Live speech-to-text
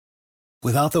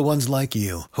Without the ones like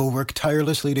you, who work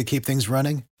tirelessly to keep things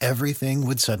running, everything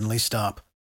would suddenly stop.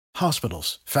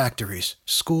 Hospitals, factories,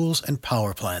 schools, and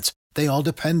power plants, they all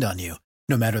depend on you.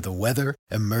 No matter the weather,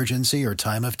 emergency, or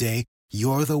time of day,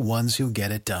 you're the ones who get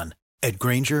it done. At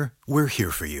Grainger, we're here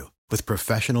for you with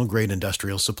professional-grade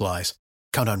industrial supplies.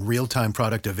 Count on real-time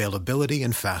product availability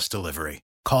and fast delivery.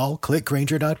 Call,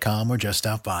 clickgrainger.com, or just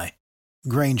stop by.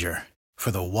 Grainger, for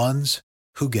the ones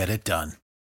who get it done.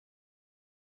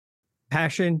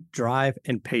 Passion, drive,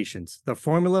 and patience. The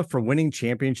formula for winning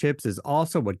championships is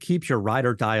also what keeps your ride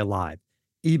or die alive.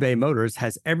 eBay Motors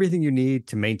has everything you need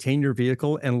to maintain your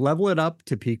vehicle and level it up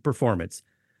to peak performance.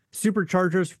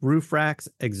 Superchargers, roof racks,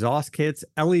 exhaust kits,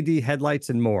 LED headlights,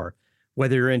 and more.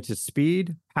 Whether you're into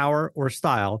speed, power, or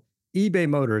style, eBay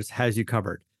Motors has you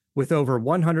covered. With over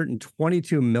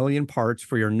 122 million parts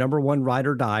for your number one ride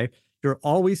or die, you'll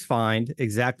always find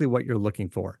exactly what you're looking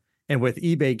for. And with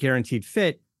eBay Guaranteed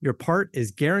Fit, your part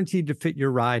is guaranteed to fit your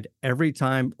ride every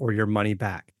time or your money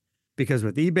back. Because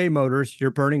with eBay Motors, you're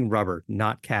burning rubber,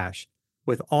 not cash.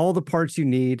 With all the parts you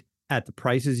need at the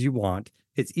prices you want,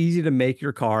 it's easy to make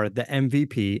your car the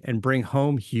MVP and bring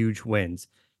home huge wins.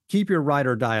 Keep your ride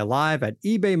or die alive at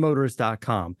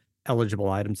ebaymotors.com.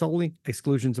 Eligible items only.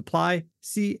 Exclusions apply.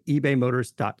 See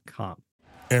ebaymotors.com.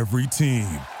 Every team,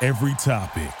 every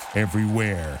topic,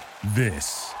 everywhere.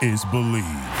 This is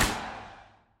Believe.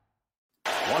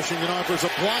 Washington offers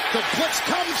a block. The blitz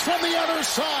comes from the other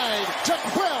side.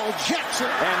 D'Qwell Jackson.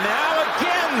 And now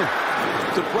again,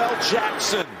 D'Qwell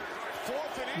Jackson.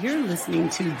 You're listening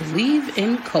to Believe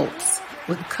in Colts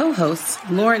with co-hosts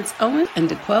Lawrence Owen and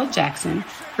D'Qwell Jackson,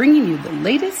 bringing you the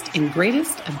latest and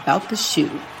greatest about the shoe.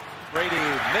 Brady,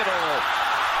 middle,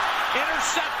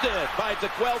 intercepted by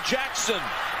D'Qwell Jackson.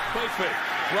 Play fake,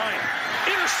 Bryant,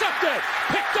 intercepted,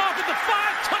 picked off at the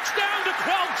 5, touchdown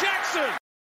D'Qwell Jackson.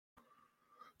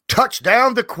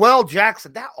 Touchdown D'Qwell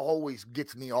Jackson. That always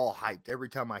gets me all hyped every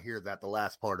time I hear that, the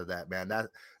last part of that, man. That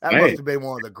must have been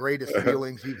one of the greatest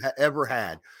feelings you've ever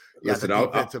had as a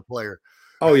defensive player.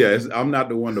 Oh, yeah. I'm not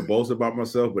the one to boast about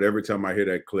myself, but every time I hear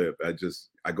that clip,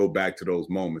 I go back to those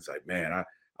moments like, man,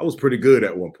 I was pretty good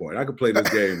at one point. I could play this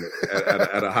game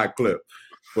at a high clip.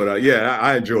 But, yeah,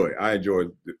 I enjoyed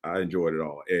it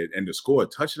all. And to score a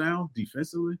touchdown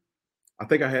defensively, I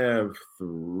think I have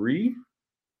 3.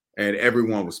 And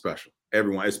everyone was special.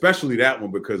 Everyone, especially that one,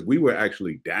 because we were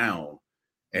actually down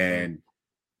and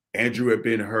Andrew had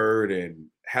been hurt and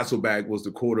Hasselbeck was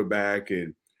the quarterback.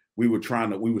 And we were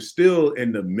still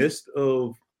in the midst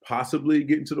of possibly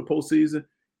getting to the postseason.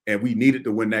 And we needed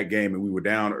to win that game. And we were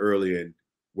down early. And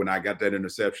when I got that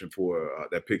interception for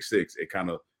that pick 6, it kind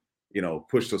of,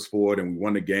 pushed us forward and we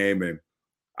won the game. And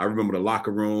I remember the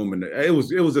locker room and it was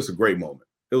just a great moment.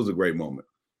 It was a great moment.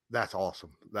 That's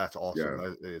awesome. That's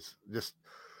awesome. Yeah. It's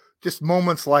just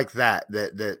moments like that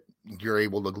you're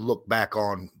able to look back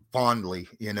on fondly,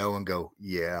 and go,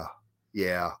 yeah,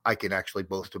 I can actually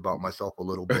boast about myself a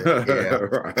little bit. Yeah.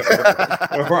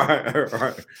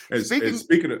 right. And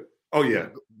speaking of, oh yeah.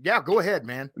 Yeah, go ahead,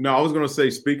 man. No, I was going to say,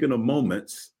 speaking of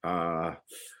moments, the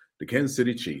Kansas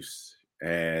City Chiefs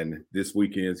and this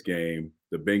weekend's game,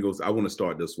 the Bengals, I want to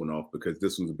start this one off because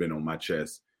this one's been on my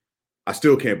chest. I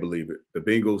still can't believe it. The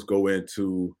Bengals go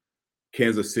into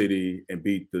Kansas City and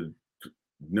beat the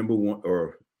number one,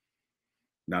 or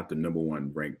not the number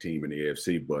one ranked team in the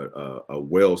AFC, but a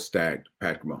well-stacked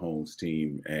Patrick Mahomes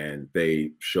team, and they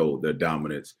showed their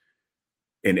dominance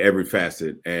in every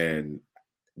facet. And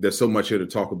there's so much here to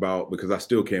talk about because I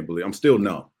still can't believe. I'm still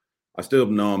numb. I still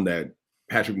numb that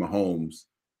Patrick Mahomes,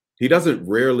 he doesn't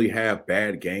rarely have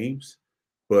bad games,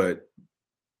 but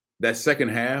that second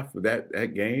half of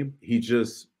that game,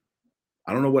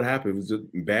 I don't know what happened. It was just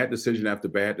bad decision after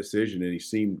bad decision, and he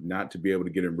seemed not to be able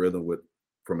to get in rhythm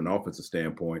from an offensive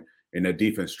standpoint, and their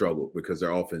defense struggled because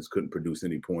their offense couldn't produce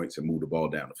any points and move the ball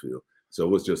down the field. So it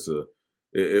was just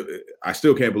I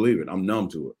still can't believe it. I'm numb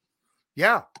to it.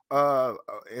 Yeah.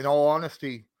 In all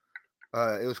honesty,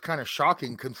 it was kind of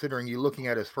shocking considering you looking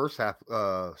at his first half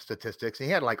statistics. He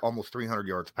had like almost 300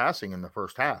 yards passing in the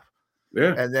first half.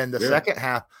 Yeah. And then the second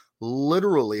half,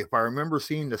 literally, if I remember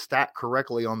seeing the stat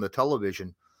correctly on the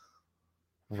television,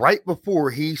 right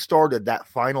before he started that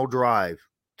final drive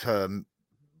to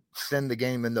send the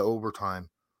game into overtime,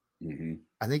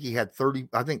 I think he had 30.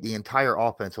 I think the entire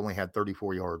offense only had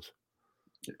 34 yards.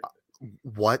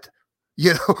 What?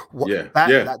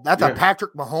 That's a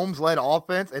Patrick Mahomes-led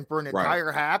offense, and for an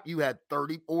entire half, you had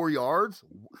 34 yards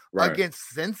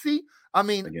against Cincy. I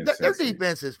mean, their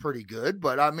defense is pretty good,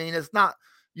 but I mean, it's not,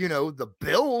 the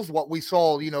Bills, what we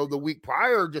saw, the week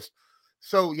prior,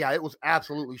 it was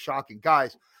absolutely shocking.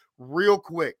 Guys, real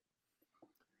quick,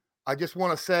 I just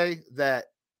want to say that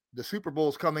the Super Bowl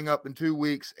is coming up in 2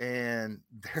 weeks, and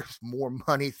there's more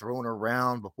money thrown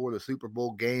around before the Super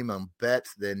Bowl game on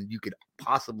bets than you could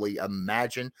possibly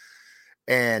imagine.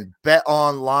 And Bet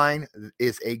Online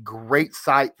is a great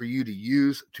site for you to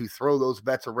use to throw those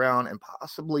bets around and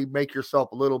possibly make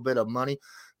yourself a little bit of money.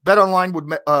 Bet Online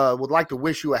would like to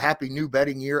wish you a happy new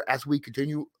betting year as we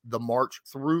continue the march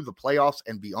through the playoffs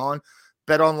and beyond.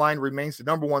 Bet Online remains the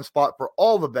number one spot for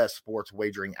all the best sports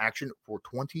wagering action for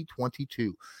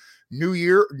 2022. New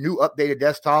year, new updated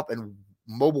desktop and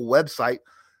mobile website.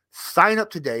 Sign up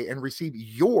today and receive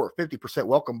your 50%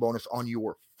 welcome bonus on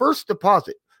your first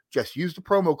deposit. Just use the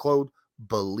promo code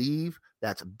BELIEVE,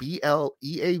 that's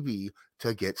BLEAV,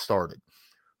 to get started.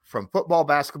 From football,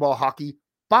 basketball, hockey,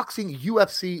 boxing,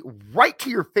 UFC, right to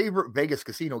your favorite Vegas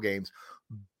casino games,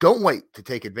 don't wait to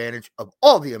take advantage of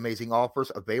all the amazing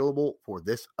offers available for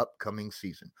this upcoming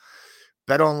season.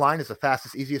 Bet Online is the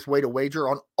fastest, easiest way to wager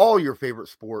on all your favorite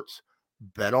sports.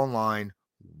 Bet Online,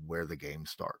 where the game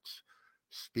starts.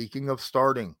 Speaking of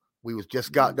starting, we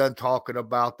just got done talking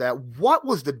about that. What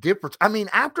was the difference? I mean,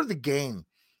 after the game,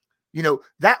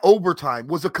 that overtime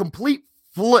was a complete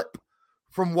flip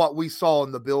from what we saw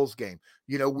in the Bills game,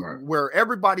 right, where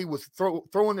everybody was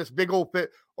throwing this big old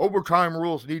fit. Overtime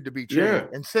rules need to be changed. Yeah.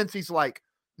 And since he's like,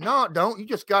 no, don't. You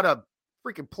just got to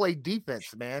freaking play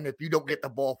defense, man, if you don't get the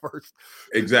ball first.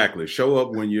 Exactly. Show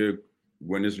up when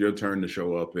it's your turn to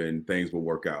show up, and things will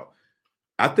work out.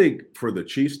 I think for the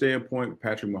Chiefs standpoint,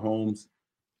 Patrick Mahomes,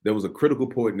 there was a critical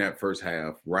point in that first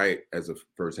half, right as the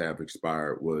first half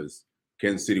expired, was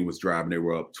Kansas City was driving. They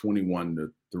were up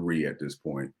 21-3 at this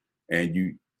point, and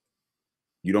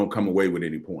you don't come away with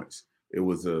any points. It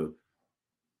was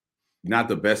not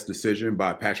the best decision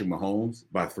by Patrick Mahomes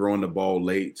by throwing the ball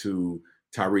late to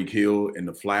Tyreek Hill in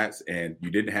the flats, and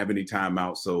you didn't have any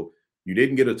timeouts, so you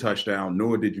didn't get a touchdown,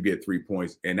 nor did you get 3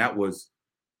 points, and that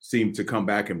seemed to come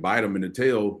back and bite them in the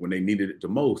tail when they needed it the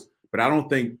most. But I don't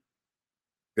think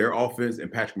their offense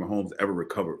and Patrick Mahomes ever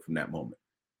recovered from that moment.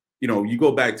 You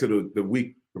go back to the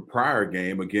week prior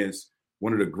game against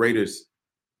one of the greatest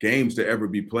games to ever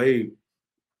be played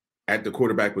at the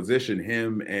quarterback position,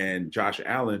 him and Josh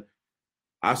Allen.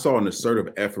 I saw an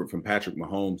assertive effort from Patrick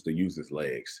Mahomes to use his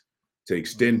legs to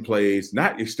extend plays,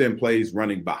 not extend plays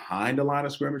running behind the line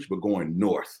of scrimmage, but going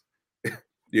north.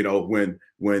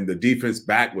 When the defense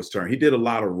back was turned, he did a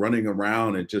lot of running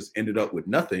around and just ended up with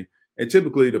nothing. And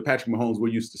typically the Patrick Mahomes we're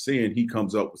used to seeing, he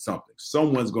comes up with something.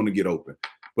 Someone's going to get open,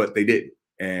 but they didn't.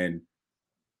 And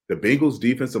the Bengals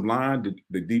defensive line,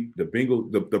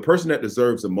 the person that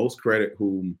deserves the most credit,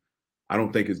 whom I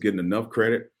don't think is getting enough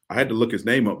credit, I had to look his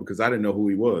name up because I didn't know who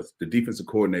he was, the defensive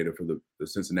coordinator for the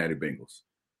Cincinnati Bengals,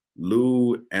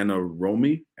 Lou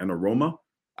Anarumo.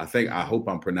 I hope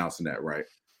I'm pronouncing that right.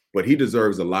 But he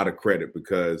deserves a lot of credit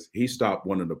because he stopped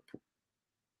one of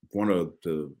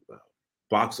the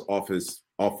box office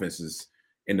offenses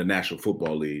in the National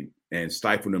Football League and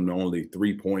stifled them to only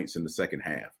 3 points in the second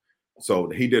half. So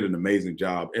he did an amazing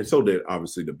job, and so did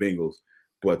obviously the Bengals.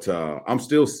 But I'm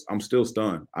still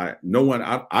stunned. I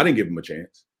didn't give him a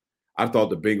chance. I thought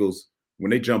the Bengals, when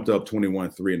they jumped up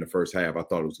 21-3 in the first half, I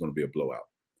thought it was going to be a blowout.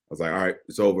 I was like, all right,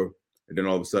 it's over. And then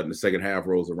all of a sudden, the second half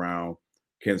rolls around.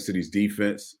 Kansas City's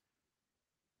defense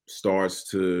starts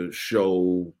to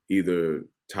show either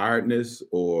tiredness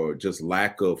or just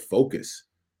lack of focus.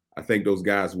 I think those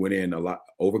guys went in a lot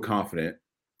overconfident,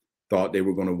 thought they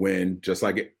were going to win just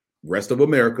like the rest of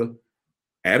America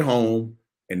at home,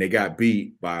 and they got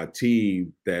beat by a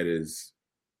team that is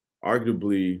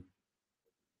arguably,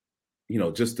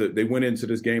 they went into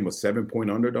this game a 7-point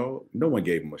underdog. No one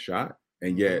gave them a shot.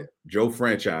 And yet Joe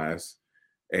Franchise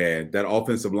and that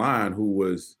offensive line, who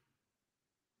was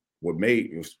what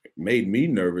made me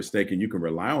nervous, thinking you can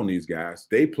rely on these guys.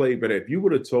 They played better. If you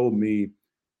would have told me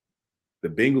the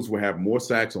Bengals would have more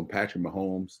sacks on Patrick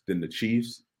Mahomes than the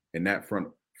Chiefs and that front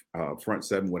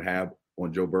seven would have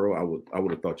on Joe Burrow, I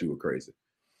would have thought you were crazy.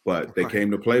 But they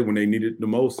came to play when they needed the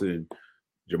most, and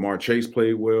Jamar Chase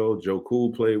played well. Joe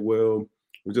Cool played well.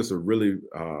 It was just a really,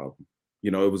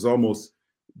 it was almost,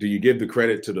 do you give the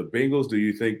credit to the Bengals? Do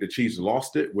you think the Chiefs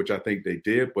lost it, which I think they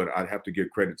did? But I'd have to give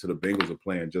credit to the Bengals of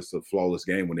playing just a flawless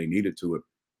game when they needed to, it,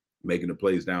 making the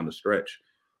plays down the stretch.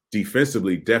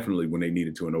 Defensively, definitely when they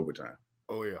needed to in overtime.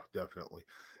 Oh, yeah, definitely.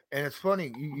 And it's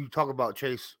funny, you talk about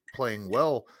Chase playing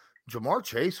well. Jamar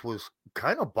Chase was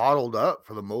kind of bottled up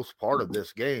for the most part of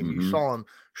this game. You saw him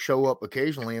show up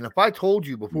occasionally. And if I told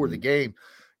you before the game,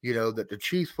 that the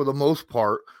Chiefs, for the most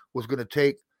part, was going to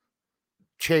take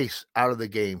Chase out of the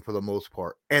game for the most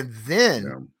part, and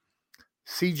then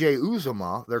CJ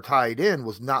Uzomah, their tight end,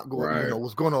 was not going,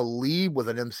 was going to leave with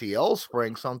an MCL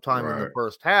sprain sometime in the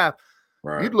first half.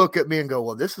 You'd look at me and go,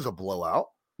 well, this is a blowout.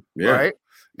 Right.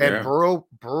 And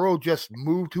Burrow just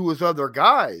moved to his other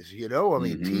guys, I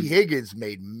mean, T. Higgins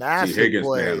made massive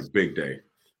plays. Had a big day.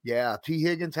 Yeah, T.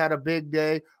 Higgins had a big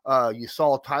day. You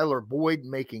saw Tyler Boyd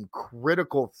making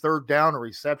critical third down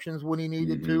receptions when he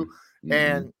needed to.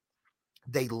 And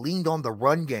they leaned on the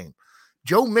run game.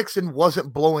 Joe Mixon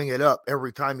wasn't blowing it up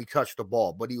every time he touched the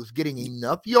ball, but he was getting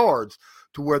enough yards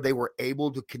to where they were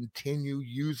able to continue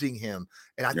using him.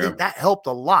 And I think that helped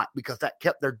a lot because that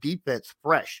kept their defense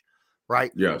fresh,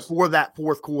 right? Yes. For that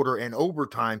fourth quarter and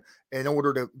overtime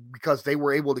because they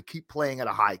were able to keep playing at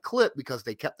a high clip because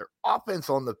they kept their offense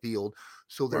on the field.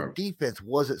 So their defense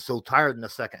wasn't so tired in the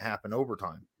second half and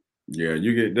overtime. Yeah,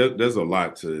 there's a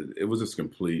lot it was just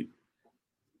complete.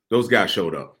 Those guys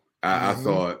showed up. I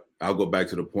thought, I'll go back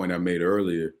to the point I made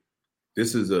earlier.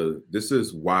 This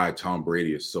is why Tom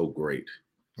Brady is so great,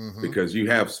 because you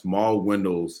have small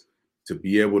windows to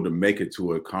be able to make it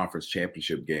to a conference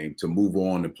championship game, to move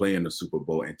on and play in the Super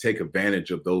Bowl and take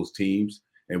advantage of those teams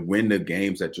and win the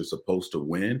games that you're supposed to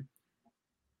win.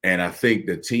 And I think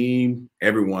the team,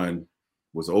 everyone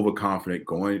was overconfident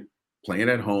playing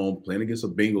at home, playing against a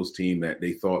Bengals team that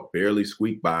they thought barely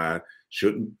squeaked by,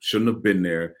 shouldn't have been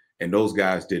there. And those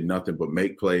guys did nothing but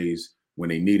make plays when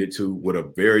they needed to with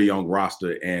a very young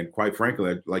roster. And quite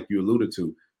frankly, like you alluded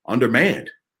to,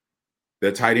 undermanned.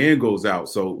 The tight end goes out.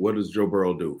 So what does Joe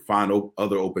Burrow do? Find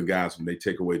other open guys when they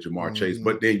take away Jamar Chase.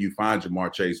 But then you find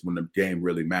Jamar Chase when the game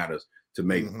really matters to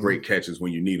make great catches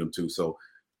when you need them to. So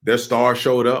their stars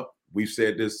showed up. We've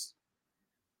said this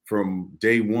from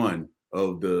day one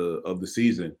of the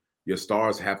season. Your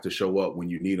stars have to show up when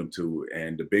you need them to,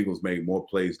 and the Bengals made more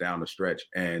plays down the stretch.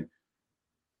 And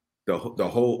the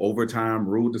whole overtime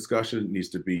rule discussion needs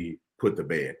to be put to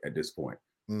bed at this point.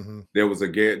 There was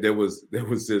this,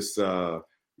 the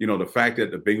fact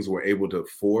that the Bengals were able to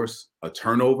force a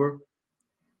turnover,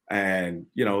 and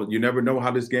you never know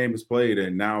how this game is played.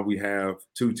 And now we have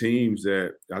two teams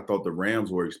that I thought the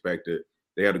Rams were expected.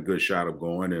 They had a good shot of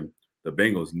going, and the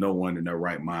Bengals, no one in their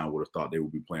right mind would have thought they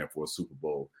would be playing for a Super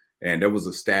Bowl. And there was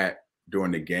a stat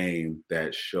during the game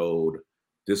that showed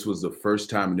this was the first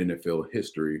time in NFL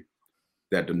history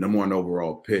that the number one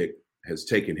overall pick has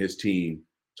taken his team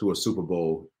to a Super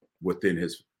Bowl within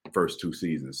his first two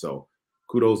seasons. So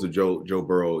kudos to Joe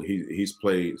Burrow. He's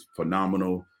played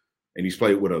phenomenal, and he's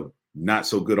played with a not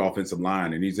so good offensive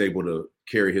line, and he's able to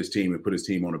carry his team and put his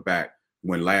team on the back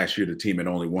when last year the team had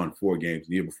only won 4 games,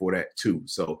 the year before that 2.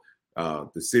 So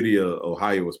the city of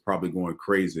Ohio is probably going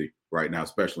crazy right now,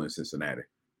 especially in Cincinnati.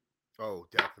 Oh,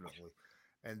 definitely.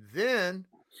 And then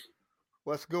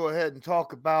let's go ahead and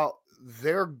talk about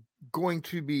they're going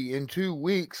to be in 2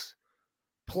 weeks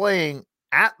playing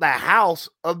at the house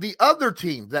of the other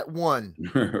team that won,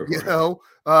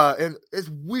 and it's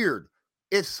weird.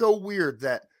 It's so weird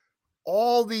that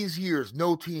all these years,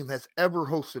 no team has ever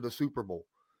hosted a Super Bowl.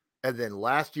 And then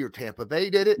last year, Tampa Bay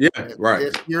did it. Yeah, right.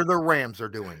 This year, the Rams are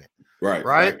doing it. Right.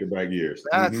 Back-to-back years.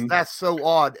 That's so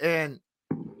odd. And,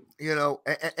 and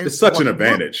it's such an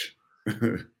advantage.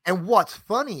 And what's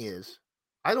funny is,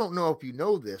 I don't know if you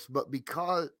know this, but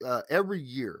because every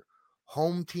year,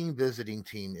 home team, visiting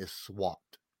team is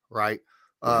swapped, right?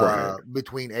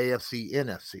 Between AFC and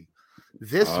NFC.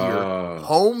 This year,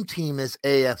 home team is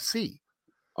AFC.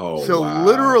 Oh, so wow.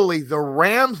 Literally, the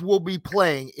Rams will be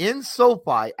playing in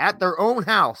SoFi at their own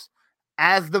house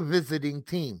as the visiting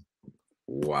team.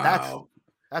 Wow,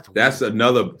 that's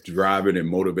another driving and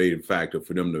motivating factor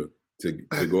for them to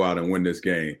go out and win this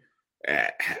game.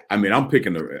 I mean,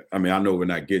 I know we're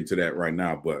not getting to that right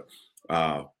now, but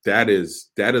that is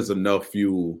enough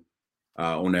fuel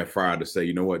on that fire to say,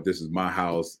 you know what, this is my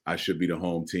house. I should be the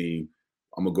home team.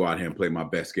 I'm gonna go out here and play my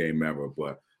best game ever.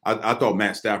 But I thought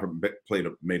Matt Stafford played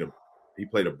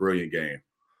a brilliant game,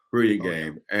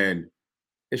 and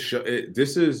this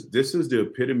is the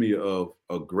epitome of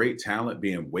a great talent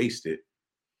being wasted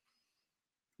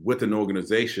with an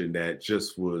organization that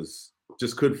just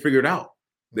couldn't figure it out.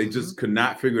 They just could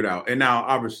not figure it out. And now,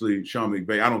 obviously, Sean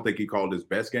McVay, I don't think he called his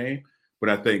best game, but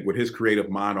I think with his creative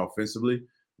mind offensively,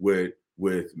 with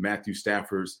Matthew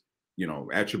Stafford's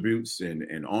attributes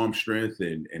and arm strength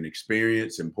and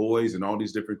experience and poise and all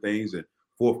these different things and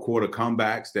fourth quarter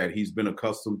comebacks that he's been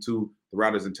accustomed to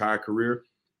throughout his entire career,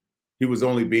 he was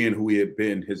only being who he had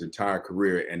been his entire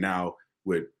career. And now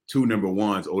with 2 number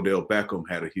ones, Odell Beckham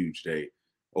had a huge day,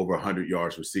 over 100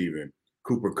 yards receiving.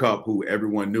 Cooper Kupp, who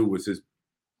everyone knew was his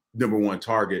number 1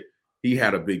 target, he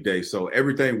had a big day. So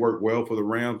everything worked well for the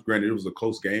Rams. Granted, it was a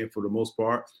close game for the most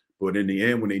part, But in the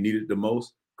end, when they needed the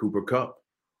most, Cooper Kupp,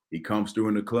 he comes through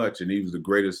in the clutch, and he was the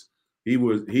greatest. He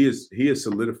has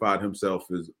solidified himself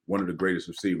as one of the greatest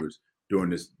receivers during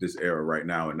this era right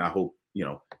now. And I hope,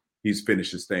 he's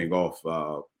finished his thing off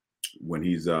when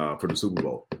he's for the Super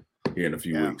Bowl here in a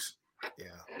few weeks. Yeah.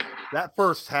 That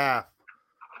first half,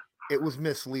 it was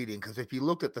misleading because if you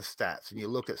looked at the stats and you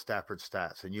look at Stafford's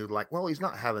stats and you're like, well, he's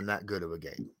not having that good of a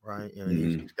game, right?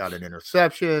 He's got an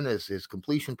interception. His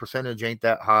completion percentage ain't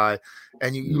that high.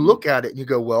 And you look at it and you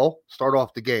go, well, start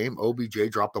off the game.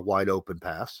 OBJ dropped a wide open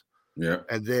pass. Yeah.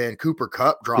 And then Cooper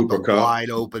Kupp dropped a wide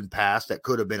open pass that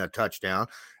could have been a touchdown.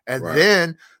 And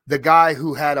then the guy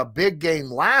who had a big game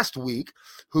last week,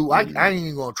 who I ain't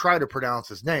even going to try to pronounce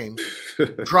his name,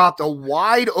 dropped a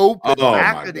wide open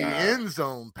back of the end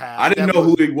zone pass. I didn't know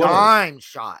who he was. Dime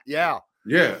shot. Yeah.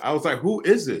 Yeah. I was like, who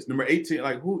is this? Number 18.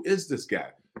 Like, who is this guy?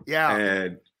 Yeah.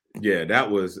 And yeah,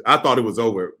 I thought it was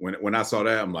over. When I saw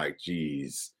that, I'm like,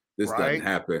 geez, this doesn't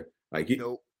happen. Like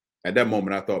at that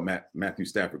moment, I thought Matthew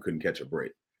Stafford couldn't catch a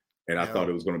break. And I thought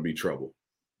it was going to be trouble.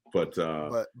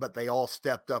 But they all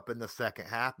stepped up in the second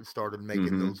half and started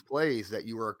making those plays that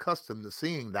you were accustomed to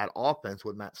seeing that offense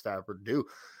with Matt Stafford do.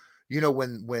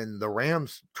 When the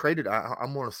Rams traded,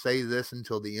 I'm going to say this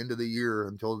until the end of the year,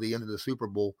 until the end of the Super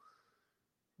Bowl.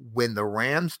 When the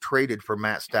Rams traded for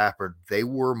Matt Stafford, they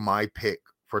were my pick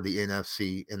for the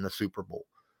NFC in the Super Bowl.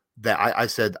 That I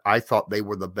said I thought they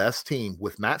were the best team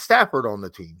with Matt Stafford on the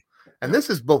team. And this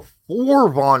is before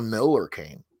Von Miller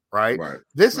came. Right.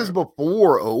 This is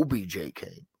before OBJ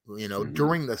came,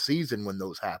 during the season when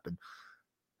those happened.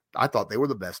 I thought they were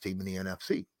the best team in the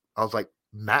NFC. I was like,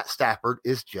 Matt Stafford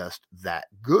is just that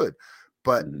good.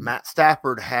 But Matt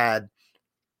Stafford had,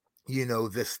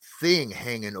 this thing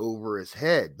hanging over his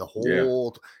head the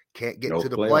whole can't get to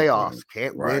the playoffs,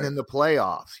 can't win in the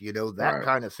playoffs, that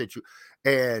kind of situation.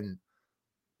 And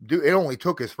dude, it only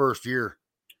took his first year.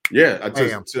 Yeah.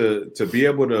 To be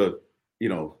able to,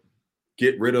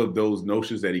 get rid of those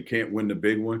notions that he can't win the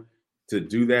big one, to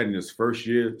do that in his first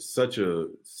year, such a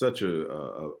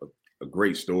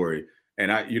great story. And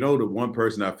the one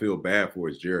person I feel bad for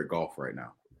is Jared Goff right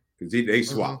now, because they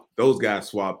swapped. Those guys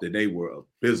swapped and they were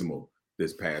abysmal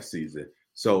this past season.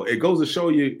 So it goes to show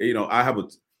you, I have a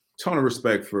ton of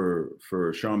respect for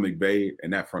Sean McVay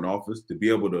and that front office to be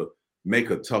able to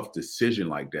make a tough decision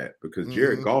like that, because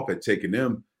Jared Goff had taken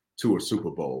them to a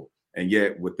Super Bowl, and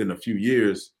yet within a few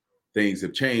years, things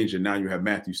have changed, and now you have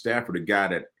Matthew Stafford, a guy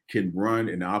that can run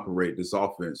and operate this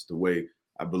offense the way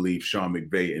I believe Sean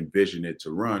McVay envisioned it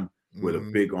to run, with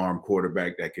a big arm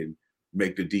quarterback that can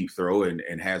make the deep throw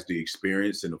and has the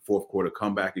experience and the fourth quarter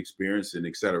comeback experience and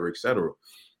et cetera, et cetera.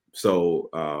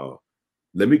 So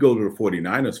let me go to the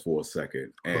 49ers for a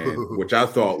second, and which I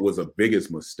thought was a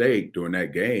biggest mistake during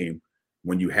that game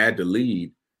when you had the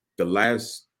lead. The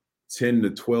last 10 to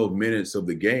 12 minutes of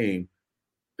the game,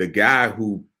 the guy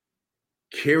who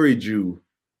carried you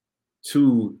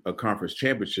to a conference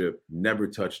championship never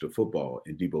touched the football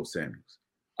in Deebo Samuels.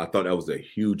 I thought that was a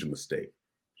huge mistake.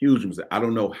 Huge mistake. I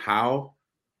don't know how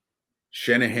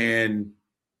Shanahan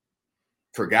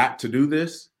forgot to do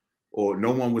this, or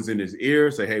no one was in his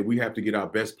ear, say, hey, we have to get our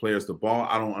best players the ball.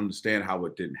 I don't understand how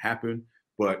it didn't happen,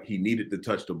 but he needed to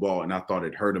touch the ball, and I thought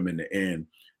it hurt him in the end.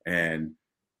 And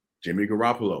Jimmy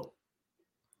Garoppolo,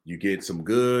 you get some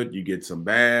good, you get some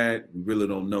bad. We really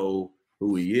don't know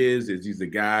who he is. Is he's the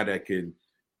guy that can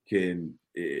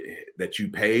that you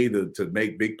pay to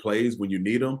make big plays when you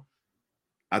need them?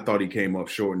 I thought he came up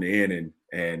short in the end,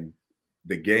 and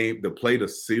the play to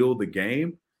seal the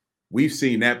game, we've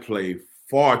seen that play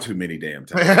far too many damn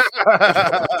times.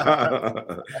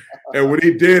 And when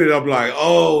he did it, I'm like,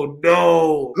 oh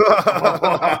no.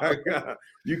 Oh my God.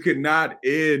 You cannot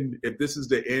end, if this is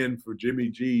the end for Jimmy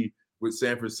G with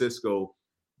San Francisco,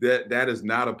 that is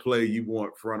not a play you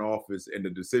want front office and the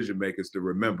decision makers to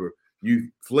remember. You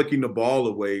flicking the ball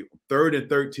away, 3rd and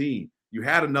 13. You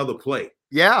had another play.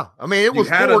 Yeah. I mean, it was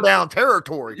 4 down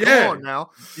territory. Come on now.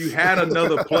 You had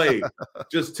another play.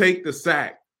 Just take the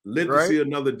sack. Live to see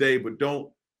another day, but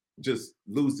don't just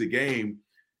lose the game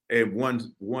and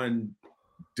one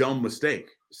dumb mistake.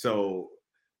 So,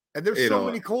 and there's so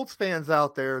many Colts fans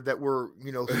out there that were,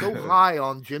 so high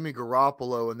on Jimmy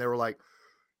Garoppolo, and they were like,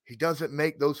 he doesn't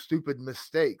make those stupid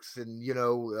mistakes, and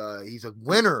he's a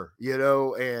winner,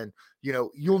 and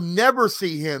you'll never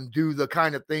see him do the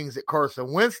kind of things that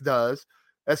Carson Wentz does,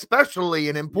 especially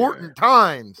in important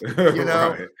times,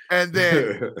 and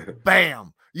then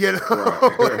bam,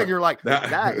 and you're like,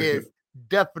 that is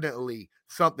definitely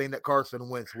something that Carson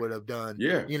Wentz would have done,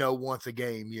 once a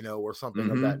game, or something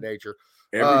of that nature.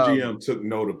 Every GM took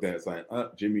note of that. It's like,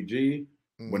 Jimmy G,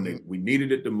 when we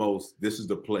needed it the most, this is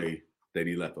the play that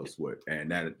he left us with.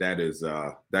 And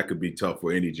that could be tough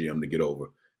for any GM to get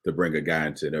over, to bring a guy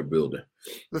into their building.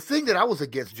 The thing that I was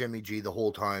against Jimmy G the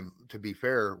whole time, to be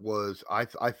fair, was I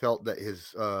felt that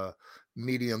his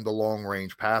medium to long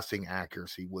range passing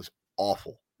accuracy was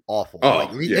awful. Oh,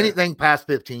 like anything past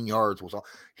 15 yards was all.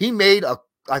 He made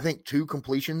I think 2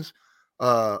 completions,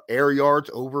 air yards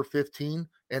over 15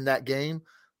 in that game,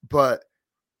 but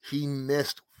he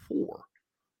missed 4.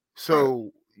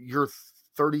 So you're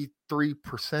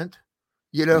 33%.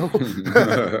 You know,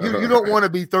 you don't want to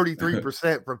be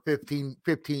 33% from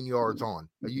 15 yards on.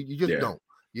 You just don't.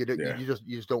 You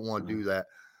just don't want to do that.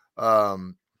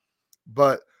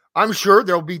 But I'm sure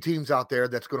there'll be teams out there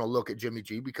that's going to look at Jimmy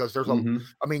G, because there's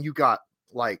I mean, you got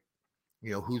like,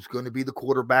 you know, who's going to be the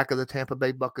quarterback of the Tampa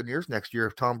Bay Buccaneers next year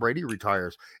if Tom Brady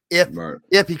retires,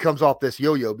 if he comes off this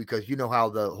yo-yo, because you know how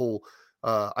the whole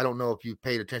I don't know if you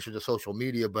paid attention to social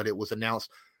media, but it was announced.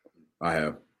 I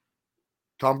have.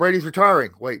 Tom Brady's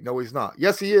retiring. Wait, no, he's not.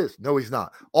 Yes, he is. No, he's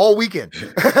not. All weekend.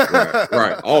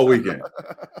 right. All weekend.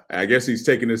 I guess he's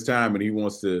taking his time, and he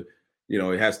wants to, you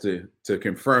know, it has to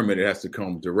confirm it. It has to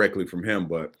come directly from him.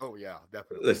 But oh yeah,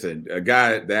 definitely. Listen, a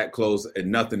guy that close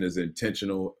and nothing is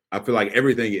intentional. I feel like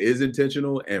everything is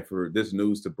intentional. And for this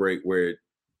news to break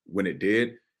when it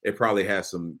did, it probably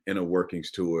has some inner workings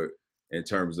to it in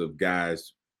terms of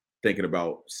guys thinking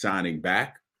about signing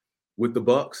back with the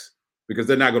Bucs. Because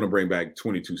they're not going to bring back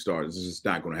 22 starters. It's just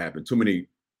not going to happen. Too many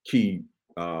key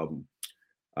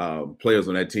players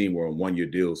on that team were on one-year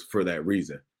deals for that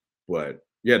reason. But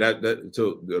yeah,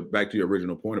 so back to your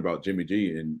original point about Jimmy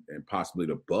G and possibly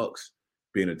the Bucs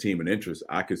being a team in interest,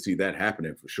 I could see that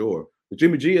happening for sure. But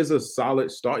Jimmy G is a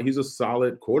solid start. He's a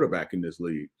solid quarterback in this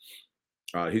league.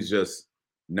 He's just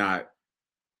not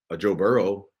a Joe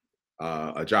Burrow,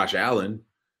 a Josh Allen.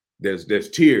 There's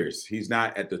tiers. He's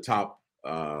not at the top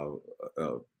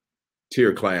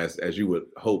tier class as you would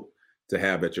hope to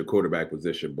have at your quarterback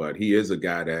position, but he is a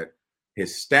guy that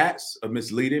his stats are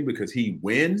misleading because he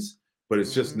wins, but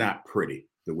it's just not pretty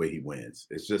the way he wins.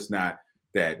 It's just not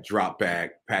that drop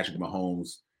back Patrick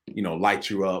Mahomes, you know, light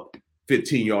you up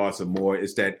 15 yards or more.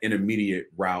 It's that intermediate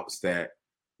routes that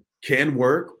can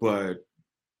work, but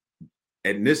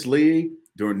in this league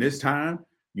during this time,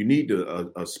 you need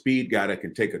a speed guy that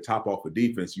can take a top off of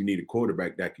defense. You need a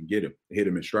quarterback that can hit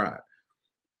him in stride.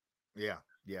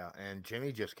 Yeah. And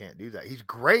Jimmy just can't do that. He's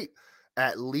great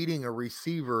at leading a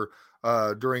receiver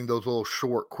during those little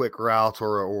short, quick routes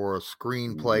or a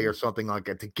screen play or something like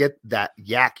that to get that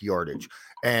yak yardage.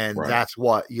 And that's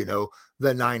what, you know,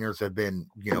 the Niners have been,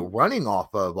 you know, running off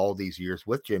of all these years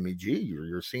with Jimmy G.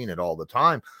 You're seeing it all the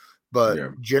time.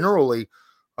 But generally,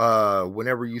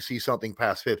 whenever you see something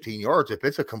past 15 yards, if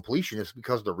it's a completion, it's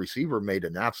because the receiver made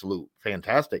an absolute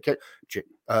fantastic catch.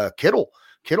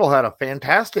 Kittle had a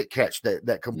fantastic catch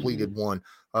that completed one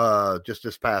just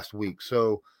this past week.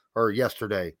 Or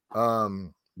yesterday.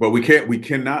 But we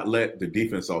cannot let the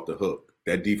defense off the hook.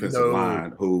 That defensive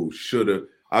line who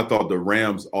I thought the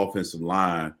Rams offensive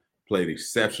line played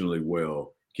exceptionally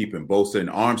well, keeping Bosa and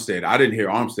Armstead. I didn't hear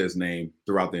Armstead's name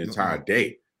throughout the entire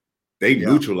day. They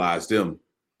neutralized them.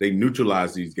 They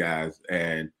neutralized these guys,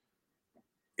 and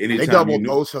anytime they doubled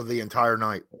Bosa the entire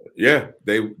night. Yeah,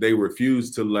 they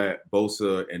refused to let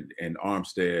Bosa and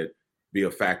Armstead be a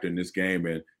factor in this game.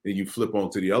 And then you flip on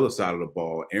to the other side of the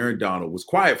ball. Aaron Donald was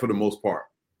quiet for the most part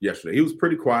yesterday. He was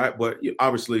pretty quiet, but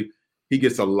obviously he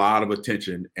gets a lot of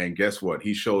attention. And guess what?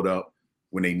 He showed up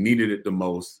when they needed it the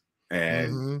most.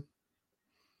 And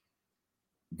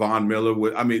Von Miller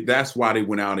that's why they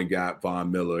went out and got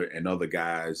Von Miller and other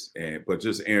guys. But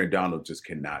just Aaron Donald just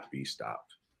cannot be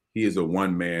stopped. He is a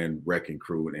one-man wrecking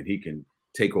crew, and he can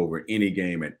take over any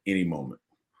game at any moment.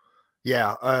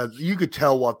 Yeah, you could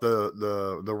tell what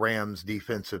the Rams'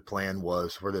 defensive plan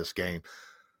was for this game.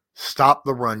 Stop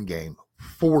the run game.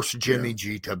 Force Jimmy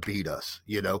G to beat us.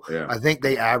 You know, I think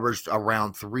they averaged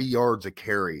around 3 yards a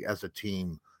carry as a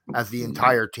team, as the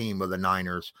entire team of the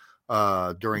Niners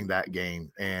during that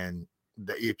game. And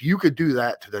if you could do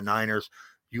that to the Niners,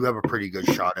 you have a pretty good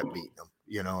shot at beating them.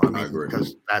 You know, I mean,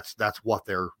 because that's what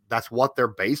they're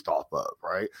based off of,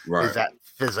 right? Is that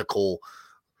physical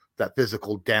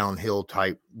downhill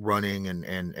type running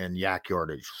and yak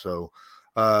yardage. So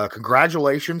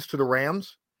congratulations to the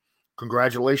Rams.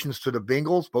 Congratulations to the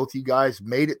Bengals. Both you guys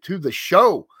made it to the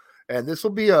show. And this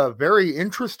will be a very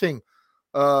interesting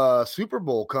Super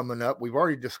Bowl coming up. We've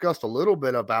already discussed a little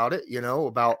bit about it, you know,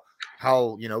 about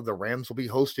how, you know, the Rams will be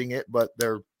hosting it, but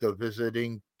they're the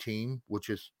visiting team, which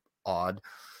is odd.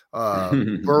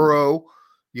 Burrow,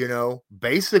 you know,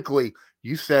 basically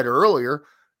you said earlier,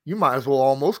 you might as well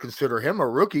almost consider him a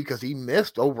rookie because he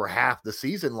missed over half the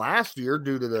season last year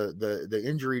due to the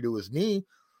injury to his knee.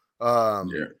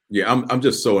 I'm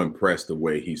just so impressed the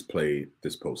way he's played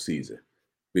this postseason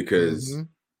because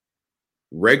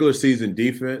regular season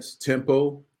defense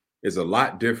tempo is a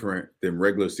lot different than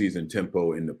regular season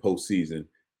tempo in the postseason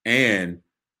and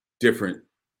different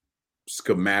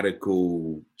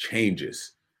schematical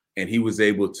changes. And he was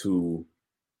able to,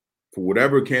 for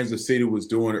whatever Kansas City was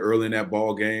doing early in that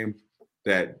ball game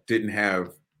that didn't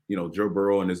have, Joe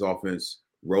Burrow and his offense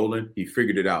rolling, he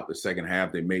figured it out the second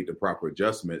half. They made the proper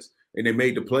adjustments and they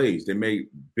made the plays. They made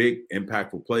big,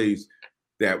 impactful plays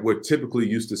that we're typically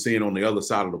used to seeing on the other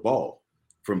side of the ball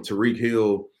from Tyreek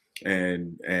Hill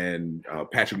and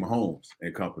Patrick Mahomes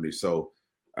and company. So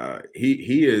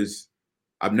he is,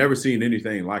 I've never seen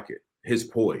anything like it. His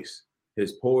poise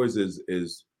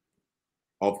is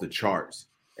off the charts.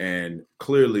 And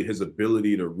clearly his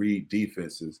ability to read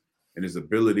defenses and his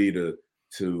ability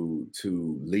to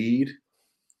lead,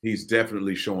 he's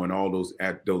definitely showing all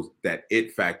that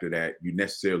it factor that you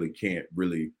necessarily can't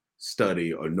really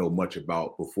study or know much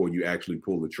about before you actually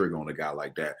pull the trigger on a guy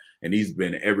like that. And he's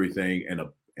been everything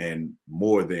and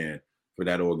more than for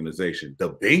that organization. The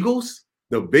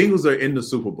Bengals are in the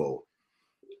Super Bowl.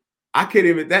 I can't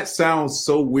even, that sounds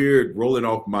so weird rolling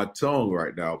off my tongue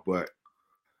right now, but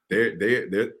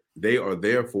they are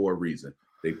there for a reason.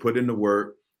 They put in the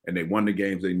work and they won the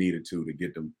games they needed to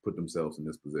put themselves in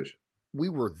this position. We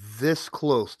were this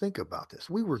close. Think about this.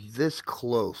 We were this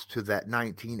close to that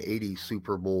 1980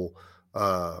 Super Bowl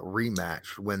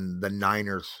rematch when the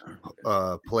Niners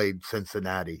played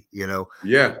Cincinnati,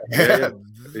 that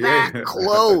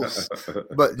close.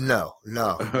 But no.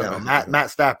 Matt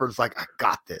Stafford's like, I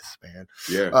got this, man.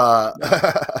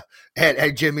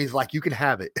 And Jimmy's like, you can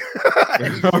have it.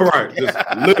 All right, just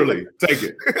literally take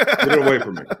it, get it away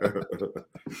from me.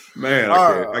 Man,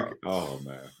 I can't. Oh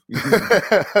man.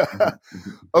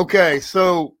 Okay,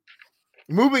 so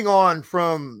moving on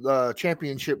from the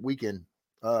championship weekend,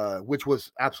 which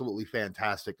was absolutely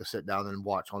fantastic to sit down and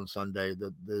watch on Sunday.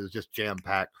 It was just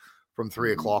jam-packed from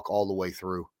 3 o'clock all the way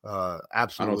through. Absolutely. I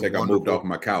don't think wonderful. I moved off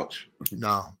my couch.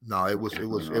 No, it was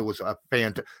a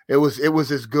it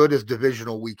was as good as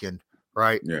divisional weekend,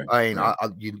 right? Yeah. I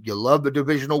mean, you love the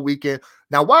divisional weekend.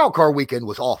 Now, wild card weekend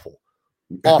was awful.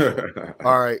 Awful.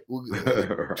 All right.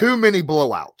 Too many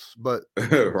blowouts, but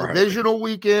divisional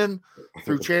weekend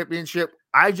through championship.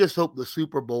 I just hope the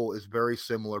Super Bowl is very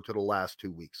similar to the last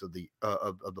 2 weeks of the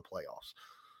playoffs.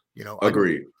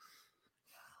 Agreed.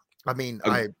 I mean,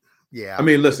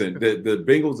 listen, the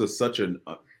Bengals are such I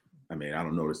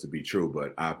don't know this to be true,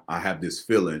 but I have this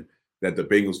feeling that the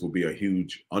Bengals will be a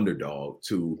huge underdog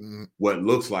to what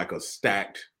looks like a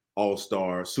stacked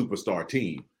all-star superstar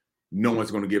team. No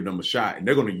one's going to give them a shot. And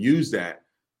they're going to use that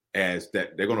as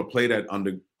that. They're going to play that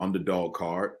underdog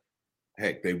card.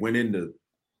 Heck, they went into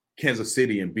Kansas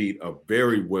City and beat a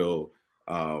very good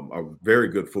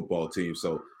football team.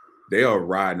 So they are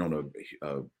riding on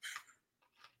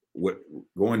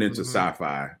going into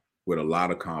sci-fi with a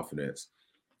lot of confidence.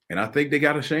 And I think they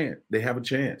got a chance. They have a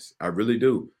chance. I really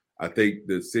do. I think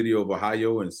the city of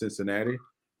Ohio and Cincinnati,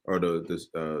 or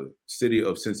the city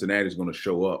of Cincinnati, is going to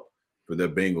show up for their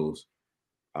Bengals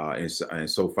in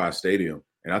SoFi Stadium.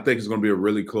 And I think it's going to be a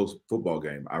really close football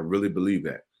game. I really believe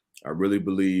that. I really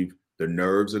believe the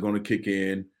nerves are going to kick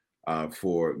in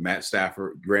for Matt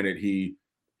Stafford. Granted, he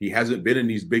hasn't been in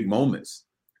these big moments.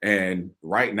 And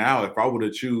right now, if I were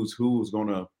to choose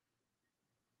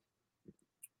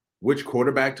which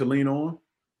quarterback to lean on,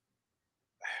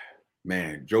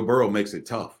 man, Joe Burrow makes it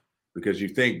tough because you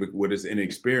think with his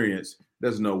inexperience,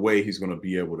 there's no way he's going to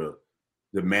be able to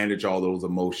manage all those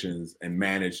emotions and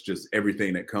manage just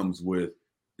everything that comes with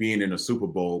being in a Super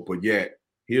Bowl. But yet,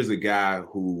 here's a guy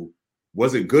who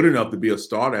wasn't good enough to be a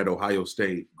starter at Ohio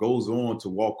State, goes on to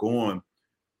walk on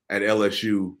at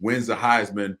LSU, wins the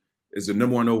Heisman, is the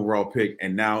number 1 overall pick,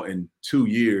 and now in 2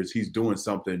 years, he's doing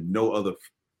something no other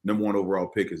number 1 overall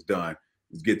pick has done,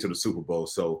 is get to the Super Bowl.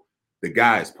 So the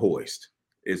guy is poised.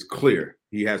 It's clear.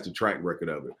 He has the track record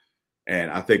of it.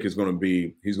 And I think he's going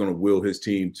to will his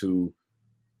team to,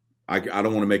 I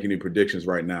don't want to make any predictions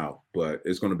right now, but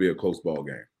it's going to be a close ball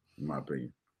game, in my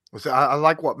opinion. So I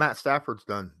like what Matt Stafford's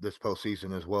done this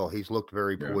postseason as well. He's looked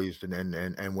very poised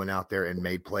and went out there and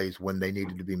made plays when they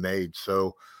needed to be made.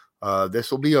 So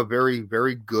this will be a very,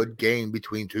 very good game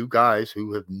between two guys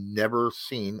who have never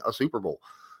seen a Super Bowl,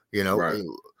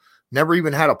 never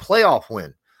even had a playoff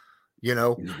win,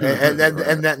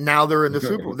 and that now they're in the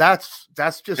Super Bowl. That's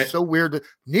just so weird.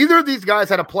 Neither of these guys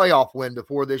had a playoff win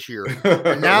before this year,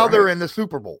 and now they're in the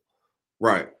Super Bowl.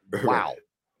 Right. Wow.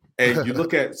 And you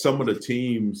look at some of the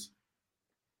teams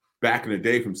back in the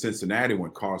day from Cincinnati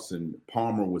when Carson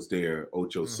Palmer was there,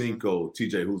 Ocho Cinco,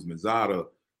 TJ Houshmandzadeh,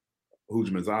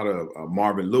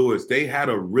 Marvin Lewis. They had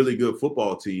a really good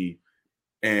football team,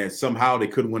 and somehow they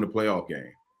couldn't win a playoff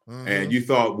game. And you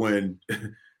thought when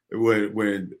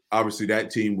obviously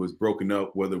that team was broken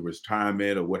up, whether it was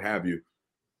retirement or what have you,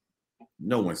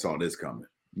 no one saw this coming.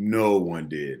 No one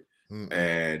did.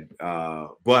 And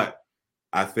but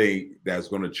I think that's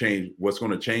going to change. What's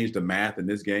going to change the math in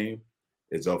this game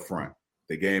is up front.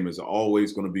 The game is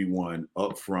always going to be won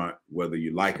up front, whether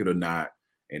you like it or not.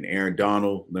 And Aaron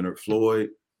Donald, Leonard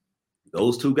Floyd,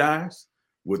 those two guys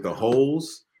with the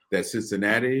holes that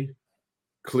Cincinnati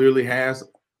clearly has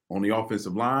on the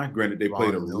offensive line. Granted, they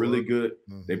played really good.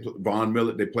 Von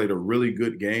Miller, they played a really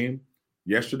good game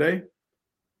yesterday,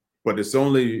 but it's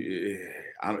only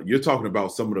you're talking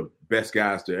about some of the best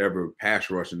guys to ever pass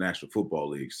rush in the National Football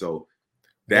League. So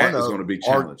that is going to be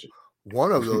challenging.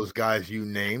 One of those guys you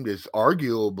named is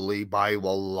arguably by a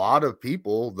lot of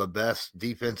people the best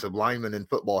defensive lineman in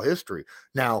football history.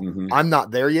 Now, I'm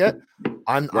not there yet.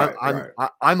 I'm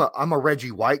a Reggie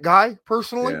White guy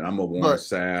personally. Yeah, I'm a Warren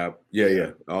Sapp.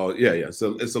 Yeah. Oh, yeah.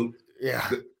 So it's a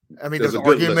I mean, there's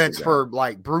arguments for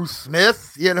like Bruce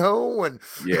Smith, and We don't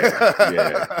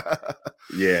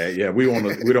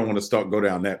want to go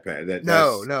down that path.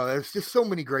 No. There's just so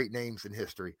many great names in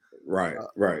history. Right.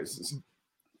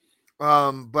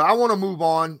 But I want to move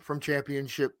on from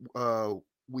championship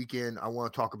weekend. I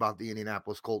want to talk about the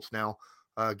Indianapolis Colts now,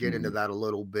 get into that a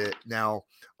little bit. Now,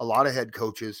 a lot of head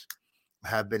coaches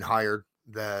have been hired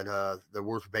that there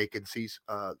were vacancies.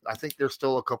 I think there's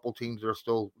still a couple teams that are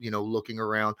still, looking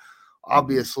around.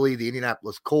 Obviously, the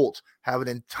Indianapolis Colts have an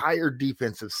entire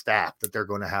defensive staff that they're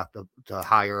going to have to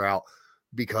hire out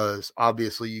because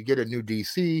obviously you get a new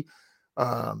DC.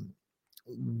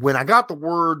 When I got the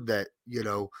word that,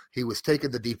 he was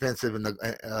taking the defensive and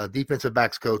the defensive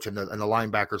backs coach and the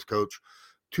linebackers coach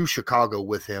to Chicago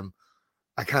with him,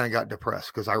 I kind of got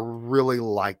depressed because I really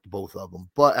liked both of them.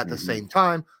 But at the same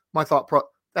time, my thought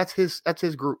that's his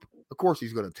group. Of course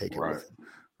he's going to take it with him,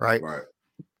 right?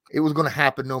 It was going to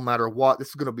happen no matter what. This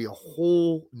is going to be a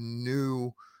whole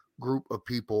new group of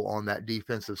people on that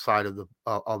defensive side of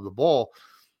the ball.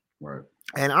 Right.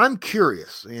 And I'm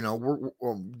curious,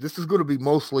 this is going to be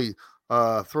mostly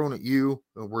thrown at you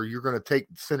where you're going to take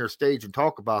center stage and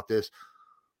talk about this.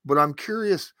 But I'm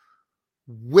curious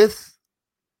with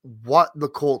what the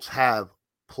Colts have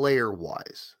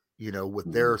player-wise,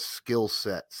 with their skill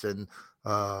sets and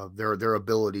their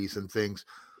abilities and things.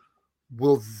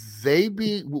 Will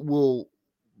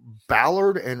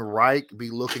Ballard and Reich be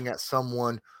looking at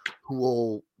someone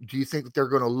do you think that they're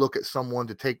going to look at someone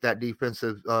to take that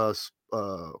defensive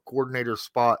coordinator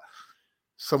spot,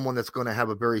 someone that's going to have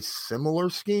a very similar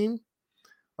scheme,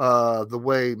 the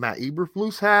way Matt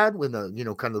Eberflus had when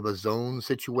the, kind of a zone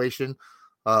situation?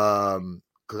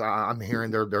 Because I'm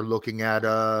hearing they're looking at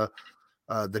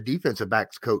the defensive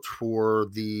backs coach for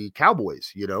the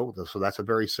Cowboys, so that's a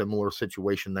very similar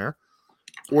situation there.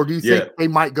 Or do you think they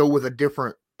might go with a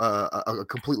different, a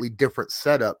completely different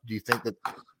setup? Do you think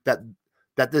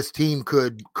that this team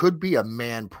could be a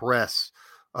man press,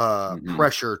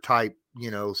 pressure type,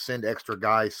 send extra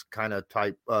guys kind of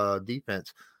type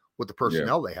defense with the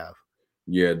personnel they have?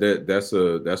 Yeah, that's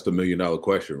the $1 million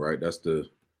question, right? That's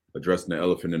addressing the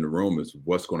elephant in the room is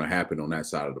what's going to happen on that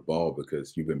side of the ball,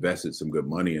 because you've invested some good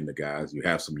money in the guys. You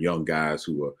have some young guys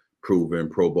who are proven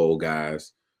Pro Bowl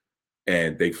guys,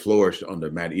 and they flourished under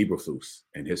Matt Eberflus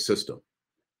and his system.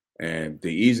 And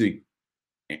the easy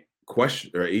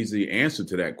question or easy answer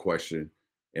to that question,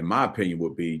 in my opinion,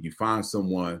 would be you find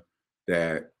someone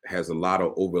that has a lot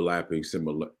of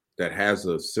that has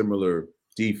a similar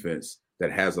defense,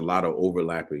 that has a lot of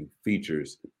overlapping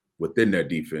features within their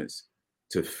defense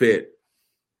to fit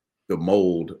the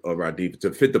mold of our defense,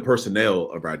 to fit the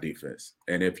personnel of our defense.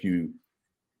 And it's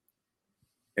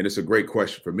a great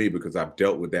question for me because I've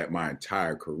dealt with that my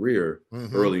entire career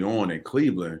early on in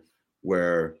Cleveland,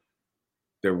 where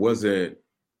there wasn't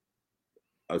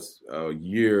a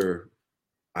year.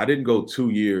 I didn't go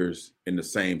 2 years in the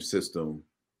same system,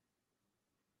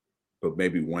 but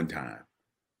maybe one time.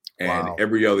 And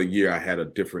every other year I had a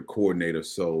different coordinator.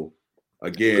 So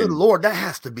again, good Lord, that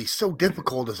has to be so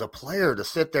difficult as a player to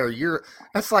sit there a year.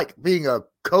 That's like being a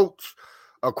coach,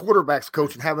 a quarterback's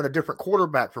coach, and having a different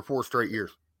quarterback for 4 straight years.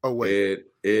 Oh wait,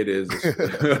 it is.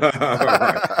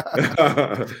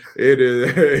 It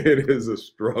is a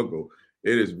struggle.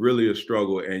 It is really a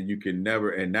struggle, and you can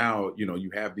never. And now you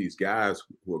have these guys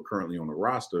who are currently on the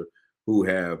roster who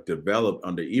have developed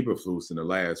under Eberflus in the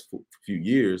last few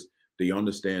years They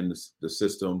understand the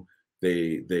system.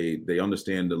 They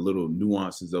understand the little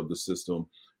nuances of the system.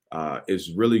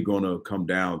 It's really going to come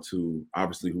down to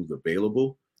obviously who's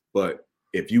available. But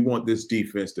if you want this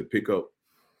defense to pick up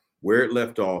where it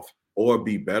left off or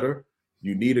be better,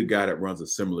 you need a guy that runs a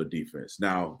similar defense.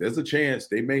 Now, there's a chance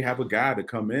they may have a guy to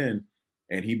come in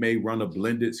and he may run a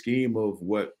blended scheme of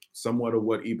somewhat of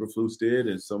what Eberflus did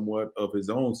and somewhat of his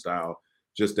own style,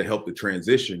 just to help the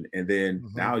transition. And then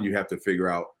now you have to figure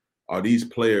out, are these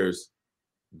players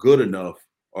good enough?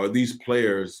 Are these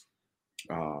players,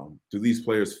 do these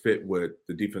players fit what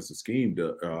the defensive scheme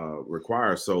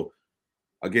requires? So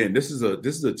again, this is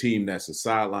a team that's a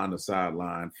sideline to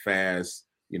sideline, fast,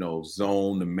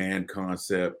 zone to man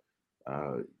concept,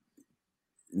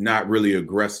 not really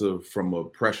aggressive from a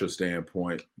pressure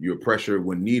standpoint. You're pressure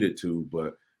when needed to,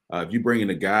 but if you bring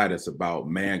in a guy that's about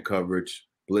man coverage,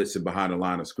 blitzing behind the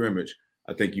line of scrimmage,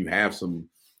 I think you have some.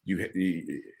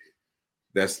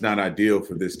 That's not ideal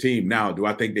for this team. Now, do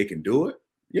I think they can do it?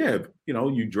 Yeah,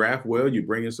 you draft well, you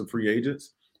bring in some free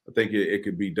agents. I think it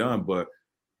could be done. But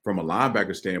from a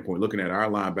linebacker standpoint, looking at our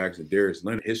linebackers and Darius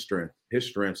Leonard, his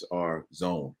strengths are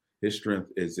zone. His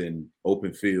strength is in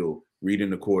open field, reading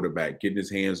the quarterback, getting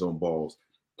his hands on balls,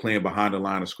 playing behind the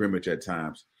line of scrimmage at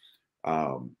times.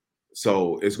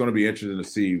 So it's going to be interesting to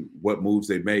see what moves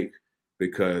they make,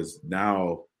 because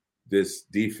now this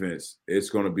defense, this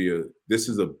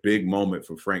is a big moment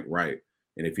for Frank Wright.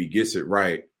 And if he gets it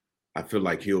right, I feel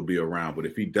like he'll be around. But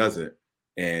if he doesn't,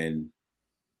 and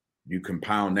you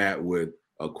compound that with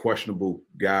a questionable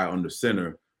guy under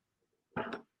center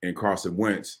and Carson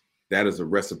Wentz, that is a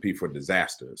recipe for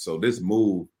disaster. So this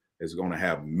move is going to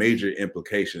have major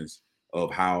implications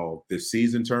of how this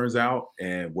season turns out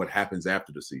and what happens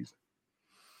after the season.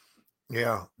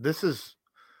 Yeah, this is,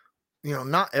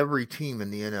 not every team in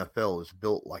the NFL is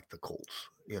built like the Colts.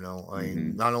 I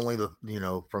mean, not only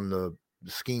from the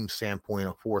scheme standpoint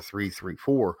of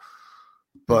 4-3-3-4,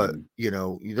 but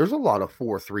there's a lot of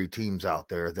 4-3 teams out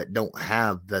there that don't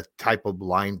have the type of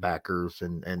linebackers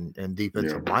and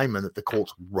defensive linemen that the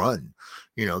Colts run.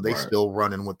 They still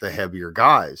running with the heavier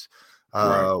guys,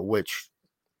 which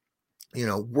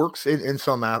works in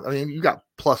some. I mean, you got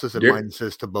pluses and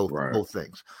minuses to both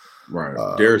things. Right.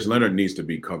 Darius Leonard needs to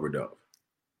be covered up.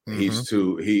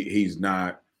 He's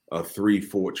not a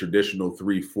 3-4 traditional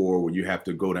 3-4 where you have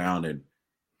to go down and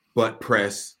butt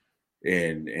press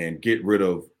and get rid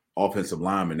of offensive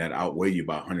linemen that outweigh you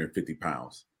by 150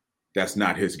 pounds. That's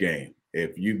not his game.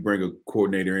 If you bring a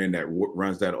coordinator in that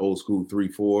runs that old school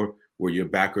 3-4 where your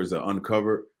backers are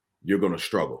uncovered, you're going to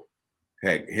struggle.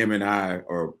 Heck, him and I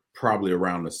are probably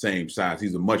around the same size.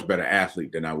 He's a much better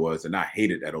athlete than I was, and I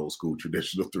hated that old school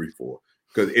traditional 3-4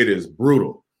 because it is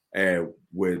brutal. And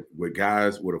with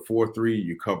guys with a 4-3,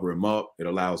 you cover him up. It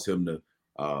allows him to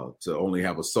only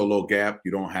have a solo gap.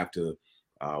 You don't have to.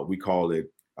 We call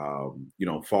it,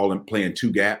 playing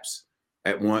two gaps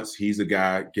at once. He's a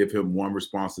guy. Give him one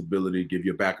responsibility. Give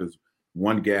your backers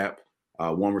one gap,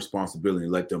 one responsibility,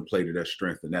 and let them play to their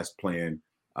strength. And that's playing,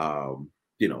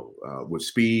 with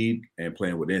speed and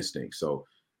playing with instinct. So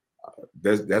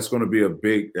that's going to be a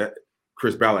big.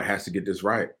 Chris Ballard has to get this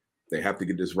right. They have to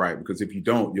get this right, because if you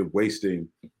don't, you're wasting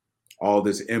all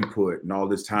this input and all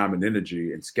this time and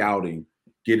energy and scouting,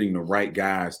 getting the right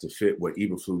guys to fit what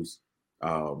Eberflus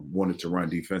wanted to run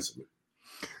defensively.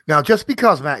 Now, just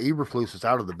because Matt Eberflus is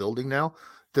out of the building now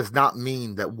does not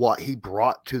mean that what he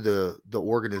brought to the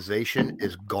organization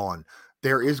is gone.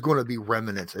 There is going to be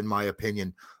remnants, in my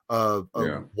opinion, of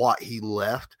what he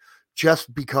left,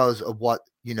 just because of what,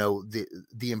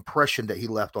 the impression that he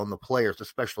left on the players,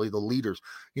 especially the leaders,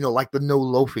 like the no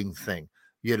loafing thing,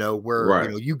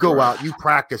 where, you go out, you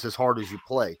practice as hard as you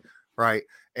play. Right.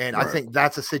 And I think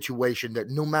that's a situation that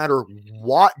no matter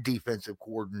what defensive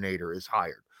coordinator is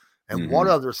hired and what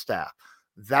other staff,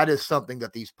 that is something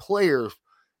that these players,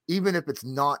 even if it's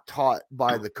not taught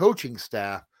by the coaching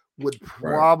staff, would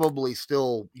probably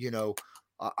still,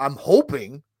 I'm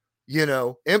hoping,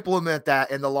 implement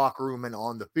that in the locker room and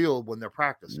on the field when they're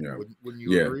practicing. Yeah. Wouldn't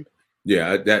you agree?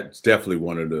 Yeah, that's definitely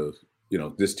one of the,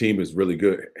 this team is really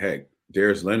good. Heck,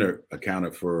 Darius Leonard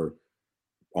accounted for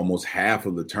almost half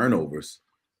of the turnovers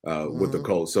with the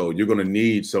Colts. So you're going to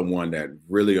need someone that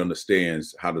really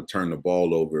understands how to turn the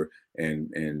ball over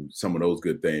and some of those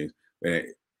good things. And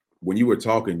when you were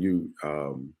talking, you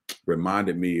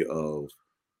reminded me of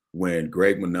when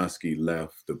Greg Minuski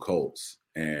left the Colts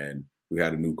and we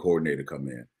had a new coordinator come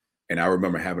in. And I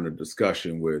remember having a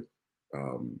discussion with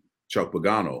Chuck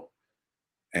Pagano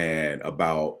and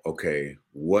about, okay,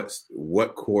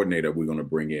 what coordinator are we going to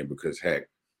bring in? Because heck,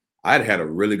 I'd had a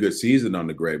really good season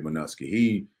under Greg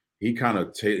Minuski. he kind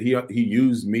of he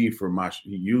used me for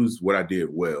he used what I did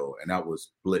well, and that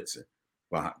was blitzing,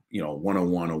 behind,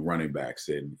 one-on-one on running backs,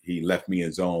 and he left me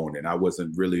in zone, and I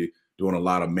wasn't really doing a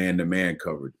lot of man-to-man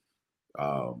coverage.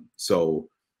 So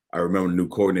I remember the new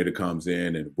coordinator comes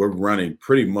in, and we're running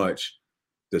pretty much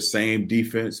the same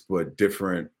defense, but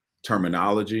different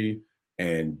terminology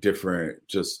and different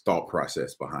just thought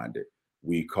process behind it.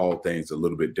 We call things a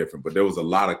little bit different, but there was a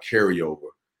lot of carryover,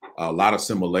 a lot of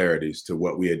similarities to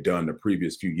what we had done the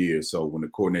previous few years. So when the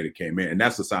coordinator came in, and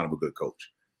that's the sign of a good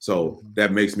coach. So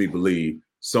that makes me believe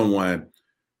someone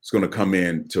is going to come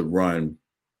in to run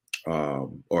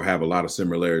or have a lot of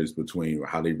similarities between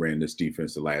how they ran this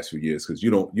defense the last few years. Because you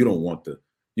don't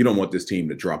want this team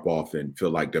to drop off and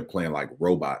feel like they're playing like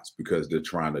robots because they're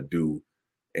trying to do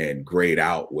and grade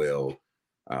out well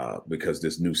because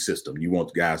this new system. You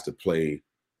want guys to play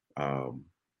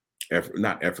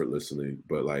not effortlessly,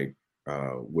 but like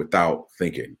without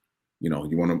thinking. You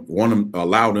want to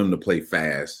allow them to play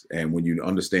fast, and when you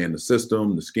understand the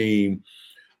system, the scheme,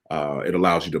 it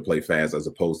allows you to play fast as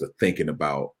opposed to thinking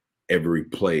about every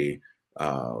play,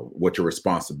 what your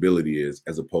responsibility is,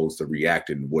 as opposed to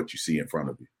reacting to what you see in front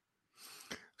of you.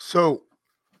 So,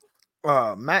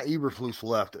 Matt Eberflus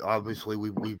left. Obviously,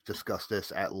 we've discussed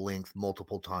this at length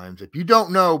multiple times. If you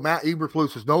don't know, Matt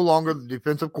Eberflus is no longer the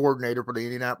defensive coordinator for the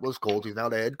Indianapolis Colts. He's now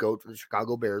the head coach for the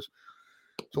Chicago Bears.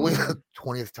 It's only the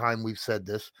 20th time we've said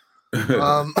this.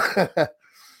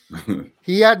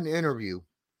 He had an interview,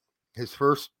 his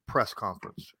first press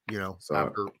conference,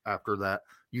 after that.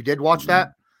 You did watch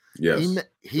that? Yes.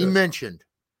 He mentioned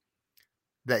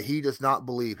that he does not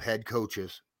believe head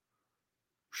coaches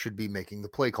should be making the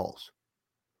play calls.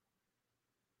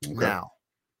 Okay. Now,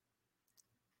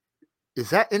 is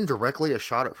that indirectly a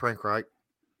shot at Frank Reich?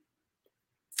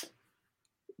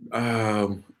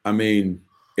 I mean,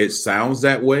 it sounds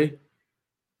that way,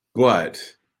 but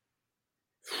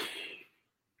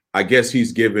I guess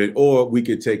he's given, or we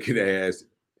could take it as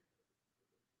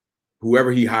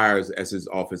whoever he hires as his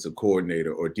offensive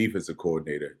coordinator or defensive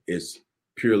coordinator is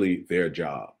purely their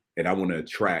job. And I want to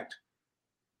attract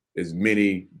as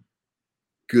many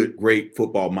great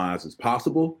football minds as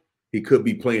possible. He could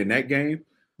be playing that game,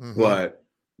 but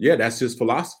yeah, that's his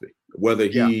philosophy. Whether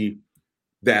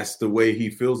that's the way he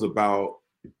feels about,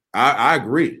 I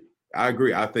agree. I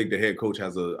think the head coach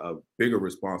has a bigger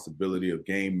responsibility of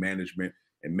game management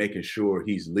and making sure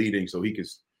he's leading so he can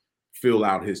fill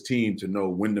out his team to know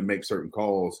when to make certain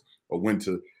calls or when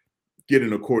to get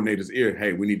in a coordinator's ear.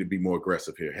 Hey, we need to be more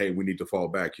aggressive here. Hey, we need to fall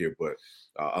back here, but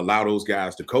allow those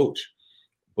guys to coach.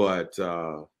 But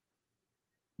I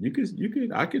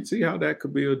could see how that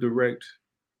could be a direct,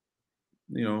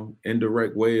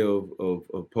 indirect way of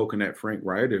poking at Frank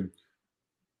Reich.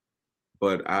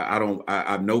 But I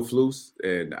know Flus,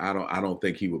 and I don't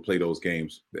think he would play those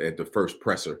games at the first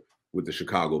presser with the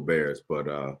Chicago Bears. But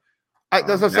I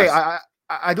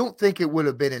don't think it would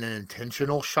have been an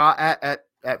intentional shot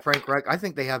at Frank Reich. I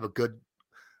think they have a good,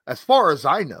 as far as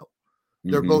I know,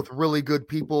 they're both really good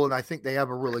people, and I think they have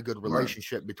a really good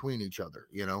relationship between each other.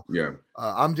 Yeah.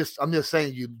 I'm just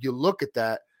saying you look at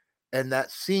that, and that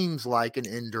seems like an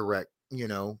indirect,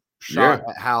 shot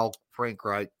at how Frank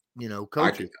Reich,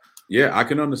 coaches. I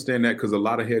can understand that because a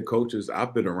lot of head coaches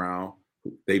I've been around,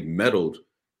 they've meddled,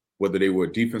 whether they were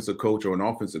a defensive coach or an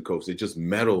offensive coach, they just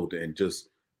meddled and just,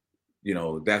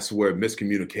 that's where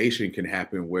miscommunication can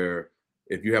happen, where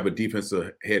if you have a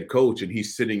defensive head coach and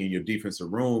he's sitting in your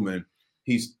defensive room and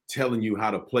he's telling you how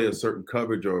to play a certain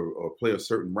coverage or play a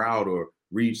certain route or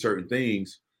read certain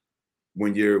things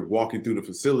when you're walking through the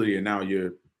facility, and now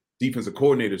your defensive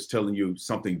coordinator is telling you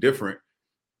something different,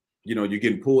 you're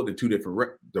getting pulled in two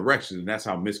different directions, and that's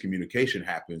how miscommunication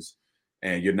happens,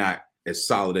 and you're not as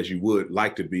solid as you would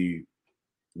like to be,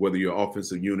 whether you're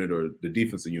offensive unit or the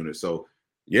defensive unit. So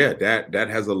yeah, that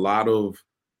has a lot of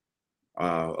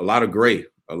gray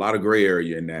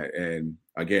area in that. And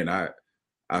again,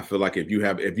 I feel like if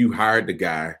you hired the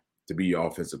guy to be your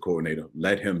offensive coordinator,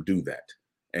 let him do that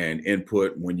and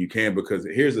input when you can, because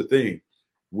here's the thing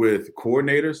with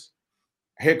coordinators,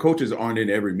 head coaches aren't in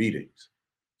every meeting.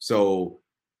 So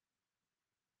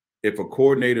if a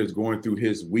coordinator is going through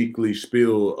his weekly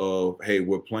spiel of, hey,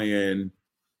 we're playing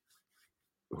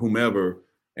whomever,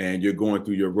 and you're going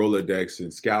through your Rolodex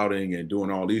and scouting and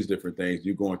doing all these different things,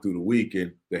 you're going through the week,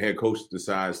 and the head coach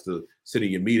decides to sit in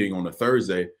your meeting on a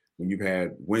Thursday when you've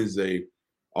had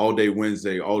all day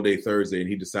Thursday, and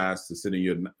he decides to sit in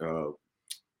your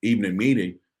evening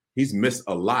meeting, he's missed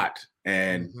a lot,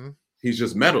 and he's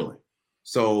just meddling.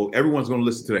 So everyone's going to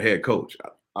listen to the head coach.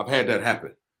 I've had that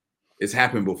happen. It's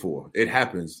happened before. It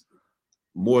happens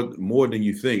more than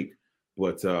you think.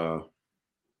 But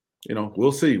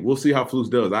we'll see. We'll see how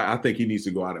Flus does. I think he needs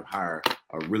to go out and hire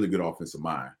a really good offensive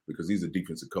mind because he's a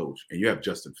defensive coach, and you have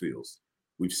Justin Fields.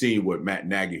 We've seen what Matt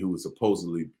Nagy, who was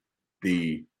supposedly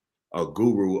the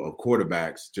guru of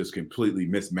quarterbacks, just completely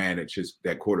mismanaged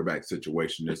that quarterback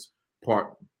situation. That's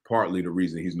partly the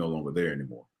reason he's no longer there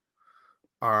anymore.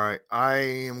 All right, I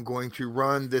am going to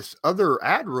run this other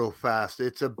ad real fast.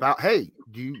 It's about, hey,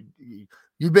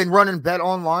 you've been running Bet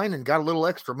Online and got a little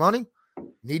extra money?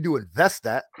 You need to invest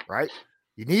that, right?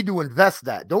 You need to invest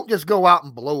that. Don't just go out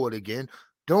and blow it again.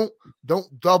 Don't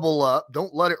double up.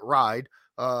 Don't let it ride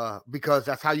because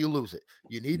that's how you lose it.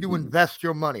 You need to invest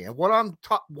your money. And what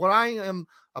I am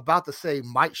about to say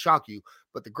might shock you,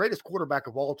 but the greatest quarterback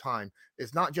of all time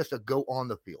is not just a GOAT on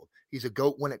the field. He's a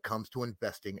GOAT when it comes to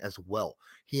investing as well.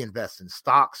 He invests in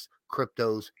stocks,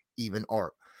 cryptos, even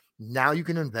art. Now you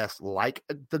can invest like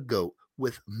the GOAT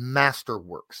with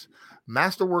Masterworks.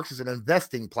 Masterworks is an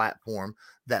investing platform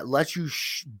that lets you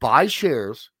buy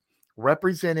shares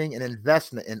representing an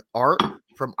investment in art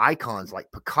from icons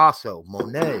like Picasso,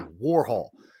 Monet, Warhol,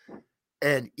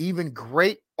 and even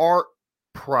great art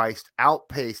priced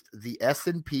outpaced the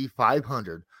S&P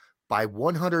 500 by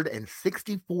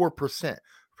 164%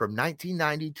 from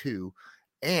 1992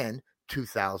 and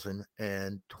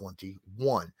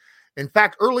 2021. In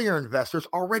fact, earlier investors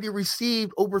already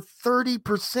received over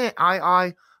 30%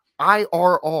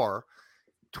 IRR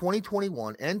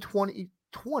 2021 and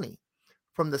 2020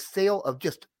 from the sale of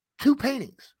just 2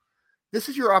 paintings. This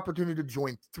is your opportunity to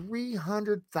join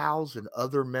 300,000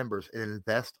 other members and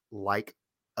invest like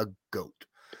a GOAT.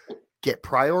 Get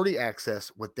priority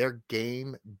access with their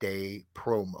game day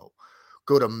promo.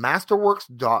 Go to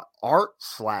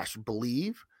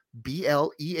masterworks.art/believe,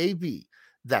 BLEAV.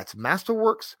 That's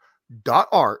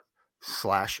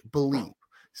masterworks.art/believe.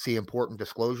 See important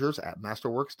disclosures at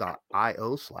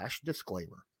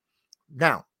masterworks.io/disclaimer.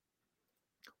 Now,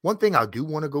 one thing I do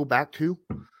want to go back to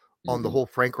on the whole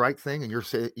Frank Reich thing, and you're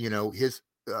saying, his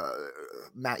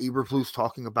Matt Eberflus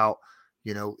talking about,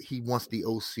 he wants the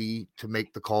OC to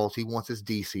make the calls. He wants his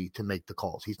DC to make the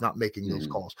calls. He's not making those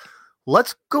calls.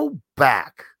 Let's go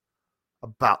back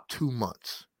about 2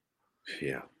 months.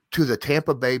 Yeah. To the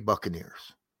Tampa Bay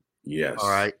Buccaneers. Yes. All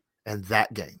right. And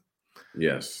that game.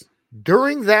 Yes.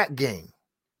 During that game,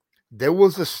 there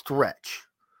was a stretch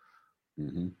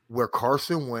where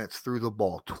Carson Wentz threw the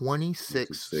ball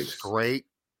 26 straight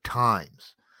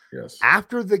times. Yes.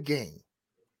 After the game,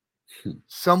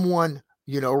 someone,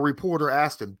 a reporter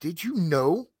asked him, did you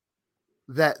know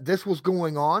that this was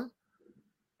going on?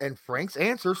 And Frank's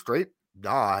answer straight,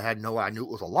 I knew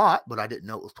it was a lot, but I didn't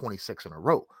know it was 26 in a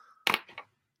row.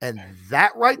 And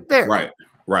that right there.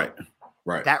 Right.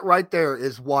 That right there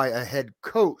is why a head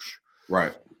coach,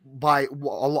 by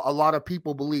a lot of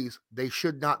people believes they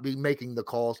should not be making the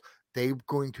calls. They're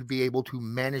going to be able to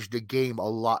manage the game a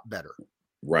lot better.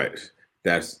 Right.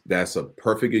 That's a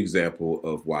perfect example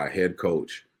of why a head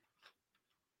coach,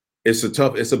 it's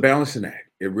a balancing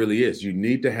act. It really is. You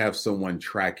need to have someone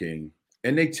tracking,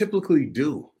 and they typically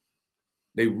do.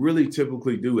 They really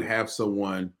typically do have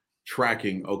someone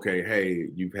tracking, okay, hey,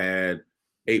 you've had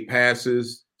 8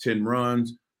 passes, 10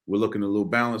 runs. We're looking a little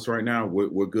balanced right now.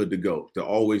 We're good to go. To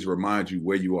always remind you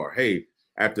where you are. Hey,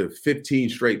 after 15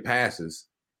 straight passes,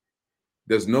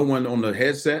 there's no one on the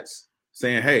headsets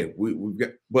saying, hey, we've got,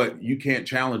 but you can't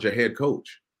challenge a head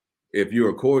coach if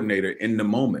you're a coordinator in the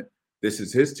moment. This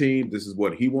is his team. This is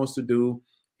what he wants to do.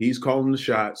 He's calling the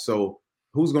shot. So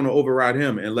who's going to override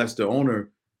him unless the owner,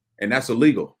 and that's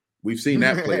illegal. We've seen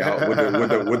that play out with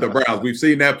the Browns. We've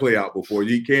seen that play out before.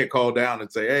 You can't call down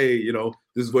and say, hey,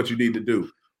 this is what you need to do.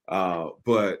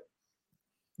 But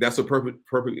that's a perfect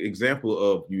example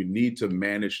of you need to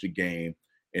manage the game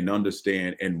and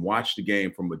understand and watch the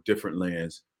game from a different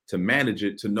lens to manage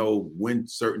it, to know when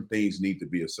certain things need to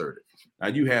be asserted. Now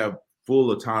you have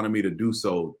full autonomy to do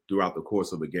so throughout the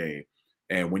course of a game.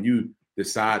 And when you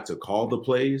decide to call the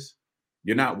plays,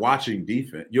 you're not watching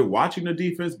defense. You're watching the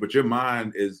defense, but your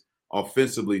mind is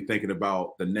offensively thinking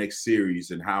about the next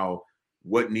series and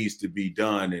what needs to be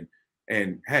done.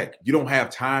 And heck, you don't have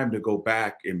time to go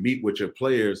back and meet with your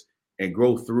players and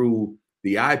go through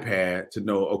the iPad to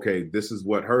know, okay, this is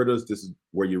what hurt us. This is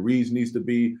where your reads needs to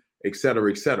be, et cetera,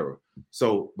 et cetera.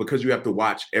 So because you have to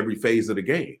watch every phase of the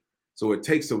game. So it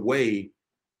takes away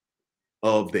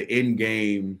of the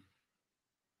in-game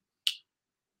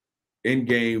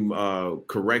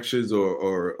corrections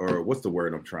or what's the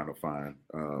word I'm trying to find?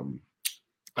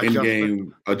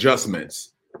 In-game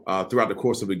adjustments throughout the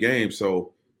course of the game.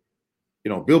 So,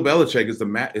 Bill Belichick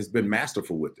has been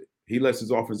masterful with it. he lets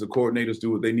his offensive coordinators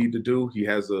do what they need to do. He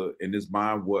has in his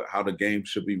mind how the game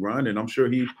should be run, and I'm sure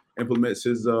he implements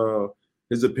his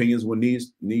opinions when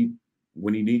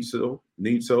he needs so,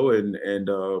 and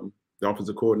the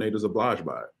offensive coordinators obliged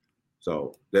by it.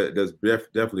 So there's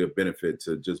definitely a benefit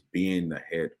to just being the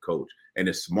head coach, and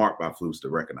it's smart by Flus to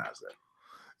recognize that.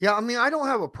 Yeah, I mean, I don't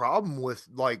have a problem with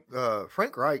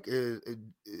Frank Reich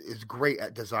is great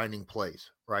at designing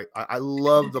plays, right? I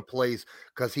love the plays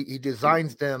because he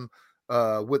designs them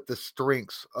with the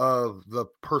strengths of the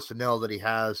personnel that he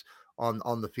has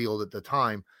on the field at the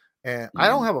time. And I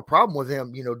don't have a problem with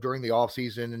him, during the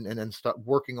offseason and stuff,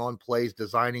 working on plays,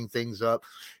 designing things up,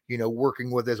 working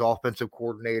with his offensive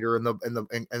coordinator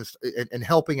and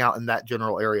helping out in that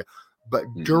general area. But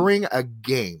during a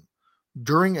game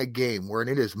where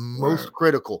it is most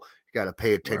critical, you got to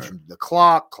pay attention to the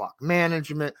clock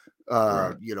management,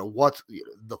 what's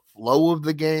the flow of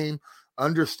the game,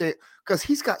 understand, because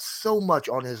he's got so much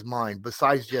on his mind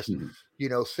besides just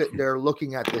sitting there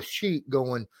looking at the sheet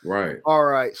going, all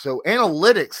right, so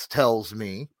analytics tells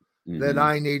me that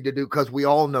I need to do, because we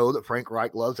all know that Frank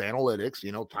Reich loves analytics,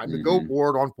 time to go for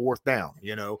it on fourth down,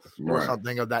 or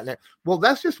something of that. Well,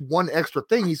 that's just one extra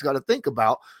thing he's got to think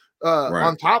about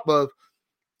on top of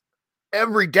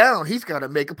every down. He's got to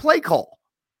make a play call.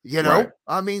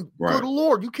 I mean, good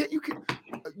Lord,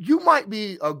 you might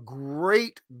be a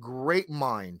great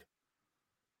mind,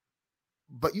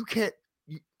 but you can't.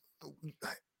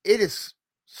 It is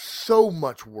so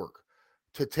much work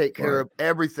to take care of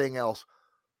everything else,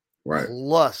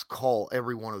 plus call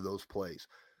every one of those plays.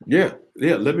 Yeah.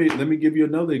 Let me give you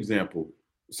another example.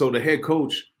 So the head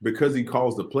coach, because he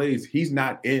calls the plays, he's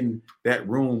not in that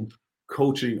room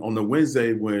coaching on the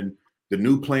Wednesday when the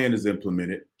new plan is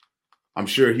implemented. I'm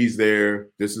sure he's there.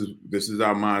 This is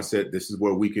our mindset. This is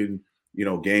where we can,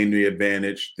 gain the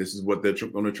advantage. This is what they're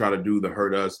going to try to do to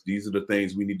hurt us. These are the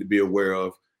things we need to be aware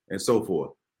of, and so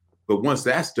forth. But once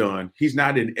that's done, he's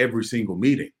not in every single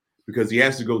meeting because he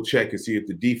has to go check and see if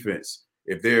the defense,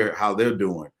 how they're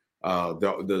doing,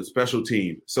 the special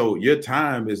team. So your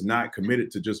time is not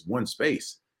committed to just one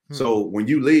space. So when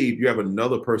you leave, you have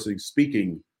another person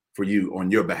speaking for you on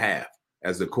your behalf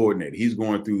as the coordinator. He's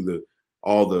going through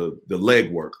all the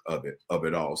legwork of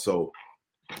it all. So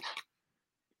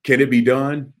can it be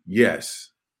done? Yes.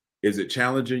 Is it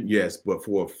challenging? Yes. But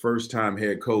for a first-time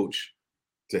head coach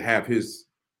to have his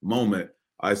moment,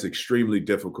 it's extremely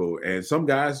difficult. And some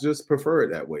guys just prefer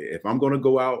it that way. If I'm going to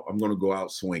go out, I'm going to go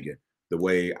out swinging the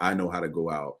way I know how to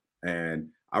go out. And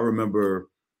I remember,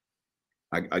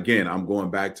 I'm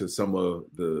going back to some of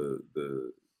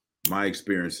my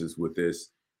experiences with this.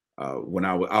 When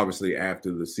I was obviously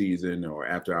after the season or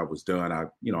after I was done, I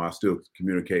still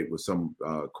communicate with some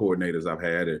coordinators I've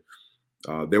had.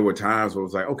 And there were times where I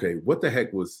was like, okay, what the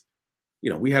heck was,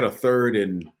 we had a 3rd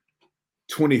and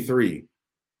 23.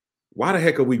 Why the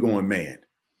heck are we going man?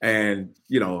 And,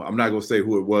 I'm not going to say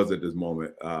who it was at this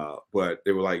moment, but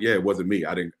they were like, yeah, it wasn't me.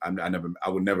 I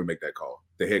would never make that call.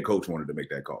 The head coach wanted to make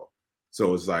that call.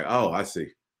 So it's like, oh, I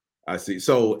see.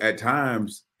 So at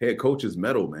times head coaches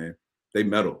meddle, man. They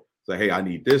meddle. It's like, hey, I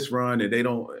need this run, and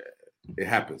it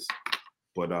happens.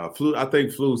 But I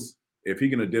think Flus, if he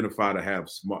can identify to have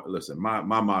smart, listen, my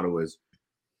motto is,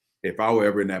 if I were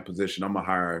ever in that position, I'm going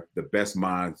to hire the best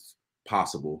minds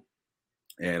possible.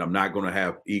 And I'm not going to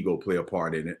have ego play a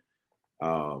part in it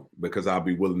because I'll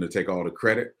be willing to take all the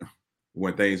credit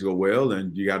when things go well.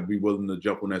 And you got to be willing to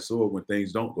jump on that sword when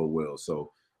things don't go well.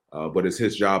 So, but it's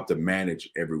his job to manage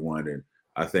everyone. And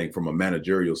I think from a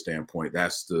managerial standpoint,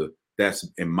 that's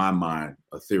in my mind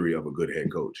a theory of a good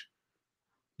head coach.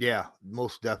 Yeah,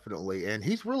 most definitely. And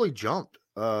he's really jumped,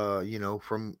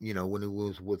 from, when he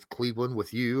was with Cleveland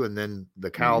with you and then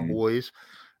the Cowboys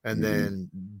and then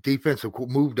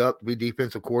moved up to be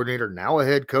defensive coordinator, now a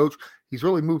head coach. He's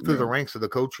really moved through the ranks of the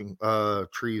coaching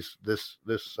trees this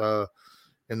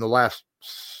in the last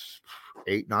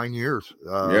 8-9 years.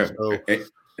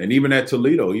 And even at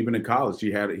Toledo, even in college,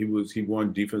 he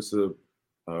won defensive.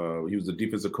 He was the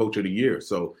defensive coach of the year.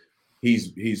 So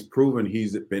he's proven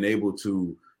he's been able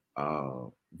to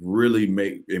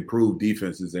really improve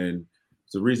defenses, and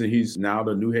it's the reason he's now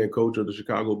the new head coach of the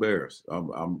Chicago Bears.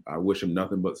 I wish him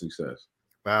nothing but success.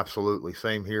 Absolutely,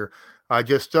 same here. I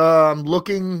just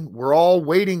looking. We're all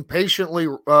waiting patiently,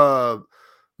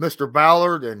 Mr.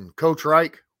 Ballard and Coach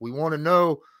Reich. We want to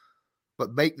know,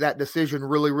 but make that decision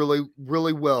really, really,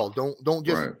 really well. Don't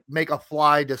just make a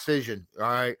fly decision. All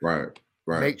right.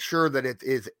 Right. Make sure that it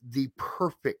is the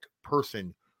perfect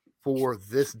person for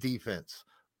this defense,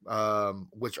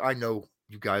 which I know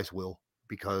you guys will,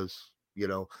 because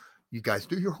you guys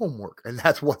do your homework, and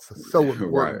that's what's so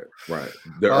important. Right.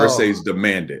 The Irsay's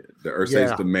demand it. The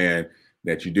Irsay's demand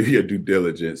that you do your due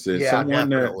diligence. And someone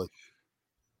definitely.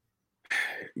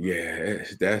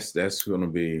 That's going to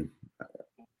be.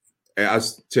 I'll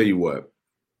tell you what,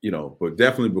 but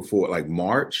definitely before, like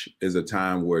March is a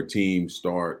time where teams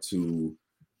start to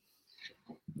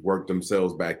work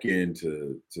themselves back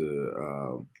into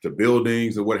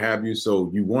buildings or what have you.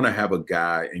 So you want to have a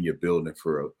guy in your building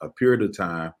for a period of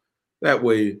time. That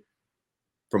way,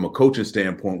 from a coaching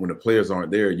standpoint, when the players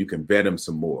aren't there, you can vet him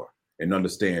some more and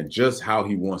understand just how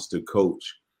he wants to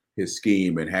coach his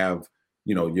scheme, and have,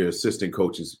 your assistant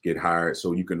coaches get hired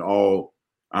so you can all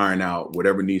iron out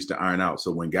whatever needs to iron out.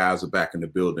 So when guys are back in the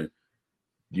building,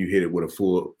 you hit it with a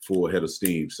full head of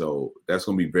steam. So that's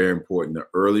going to be very important. The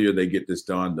earlier they get this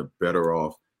done, the better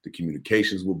off the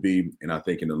communications will be. And I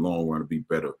think in the long run, it'll be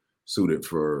better suited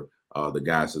for the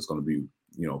guys that's going to be,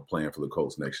 playing for the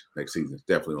Colts next season.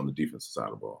 Definitely on the defensive side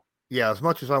of the ball. Yeah, as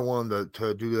much as I want them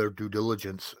to do their due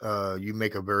diligence, you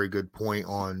make a very good point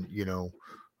on,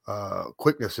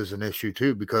 quickness is an issue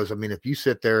too, because if you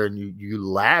sit there and you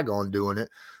lag on doing it,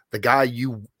 the guy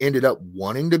you ended up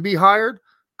wanting to be hired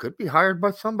could be hired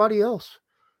by somebody else.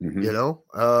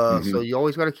 So you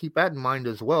always got to keep that in mind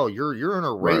as well. You're in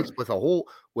a race with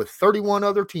 31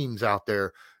 other teams out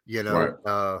there,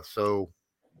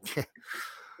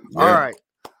 All right.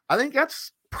 I think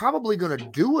that's probably going to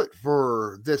do it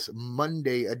for this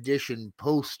Monday edition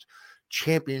post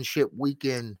championship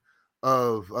weekend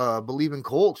of Believe in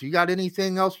Colts. You got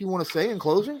anything else you want to say in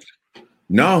closing?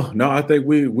 No, I think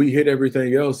we hit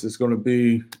everything else. It's going to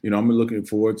be, I'm looking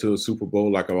forward to a Super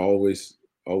Bowl like I always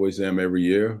am every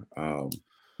year.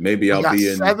 Maybe I'll be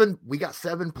in. We got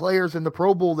 7 players in the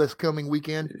Pro Bowl this coming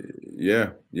weekend.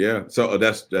 Yeah. So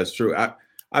that's true.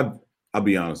 I'll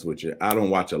be honest with you. I don't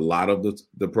watch a lot of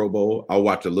the Pro Bowl. I'll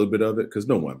watch a little bit of it because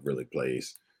no one really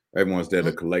plays. Everyone's there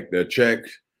to collect their check,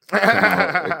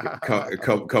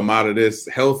 come out of this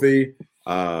healthy,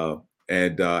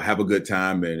 and have a good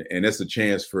time. And it's a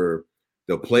chance for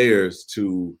the players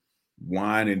to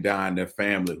wine and dine their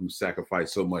family who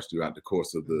sacrificed so much throughout the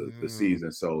course of the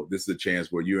season. So this is a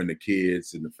chance where you and the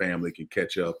kids and the family can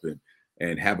catch up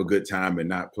and have a good time and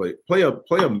not play a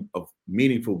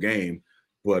meaningful game.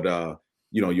 But,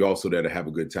 you're also there to have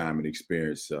a good time and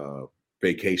experience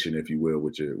vacation, if you will,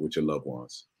 with your loved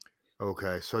ones.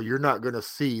 Okay. So you're not going to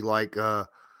see like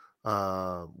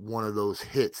one of those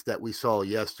hits that we saw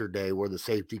yesterday where the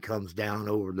safety comes down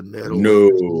over the middle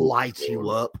and lights you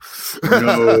up.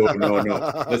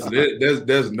 No. Listen,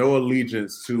 there's no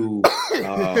allegiance to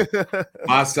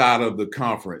my side of the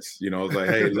conference. It's like,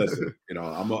 hey, listen,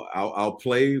 I'll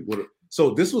play with it. So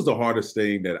this was the hardest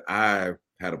thing that I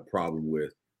had a problem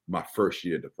with my first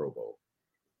year at the Pro Bowl.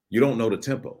 You don't know the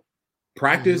tempo.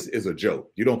 Practice is a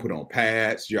joke. You don't put on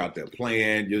pads. You're out there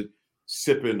playing. You're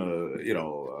sipping a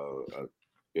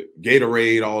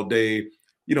Gatorade all day.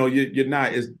 You're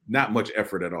not. It's not much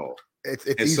effort at all. It's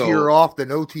easier off than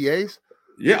OTAs.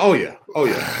 Yeah. Oh yeah.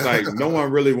 Like no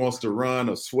one really wants to run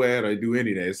or sweat or do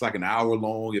anything. It's like an hour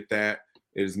long. At that,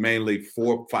 it's mainly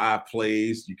 4 or 5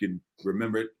 plays. You can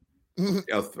remember it.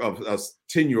 A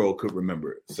 10-year-old could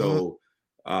remember it. So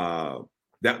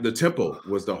that the tempo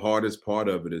was the hardest part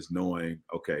of it, is knowing,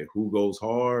 okay, who goes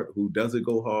hard, who doesn't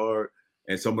go hard.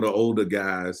 And some of the older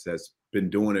guys that's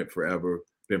been doing it forever,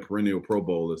 been perennial Pro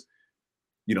Bowlers,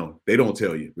 they don't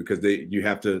tell you because you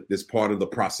have to, it's part of the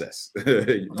process.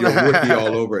 You're a rookie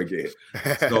all over again.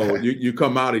 So you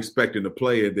come out expecting to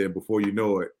play, and then before you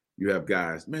know it, you have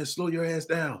guys, man, slow your ass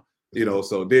down.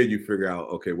 So then you figure out,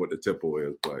 okay, what the tempo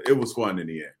is. But it was fun in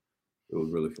the end. It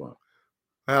was really fun.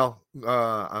 Well,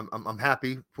 I'm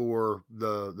happy for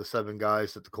the 7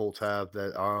 guys that the Colts have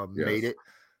that made it,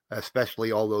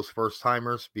 especially all those first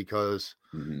timers, because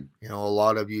a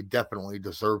lot of you definitely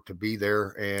deserve to be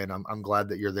there, and I'm glad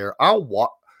that you're there. I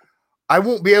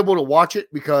won't be able to watch it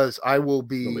because I will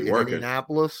be in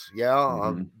Indianapolis. Yeah,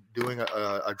 I'm doing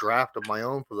a draft of my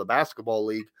own for the basketball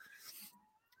league.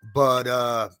 But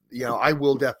I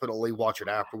will definitely watch it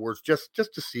afterwards just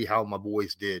to see how my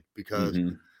boys did, because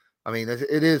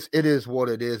it is what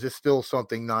it is. It's still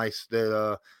something nice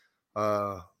that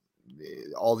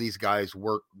all these guys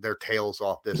worked their tails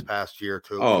off this past year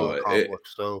to accomplish.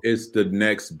 So it's the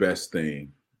next best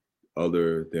thing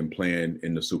other than playing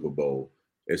in the Super Bowl.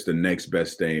 It's the next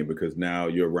best thing because now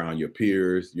you're around your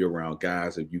peers, you're around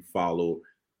guys that you follow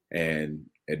and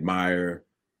admire.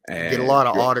 And get a lot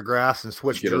of autographs and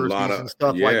switch jerseys and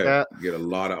stuff like that. Get a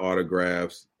lot of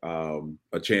autographs,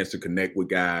 a chance to connect with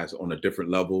guys on a different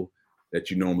level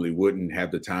that you normally wouldn't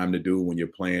have the time to do when you're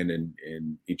playing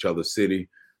in each other's city.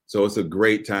 So it's a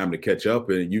great time to catch up,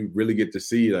 and you really get to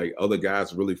see like other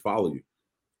guys really follow you,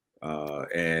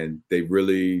 and they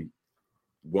really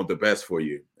want the best for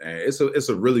you. And it's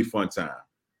a really fun time.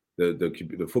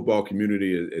 The football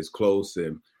community is close,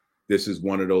 and this is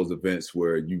one of those events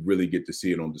where you really get to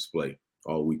see it on display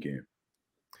all weekend.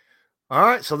 All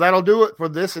right, so that'll do it for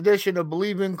this edition of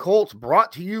Believe in Colts,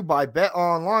 brought to you by Bet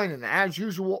Online. And as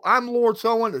usual, I'm Lawrence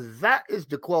Owen. That is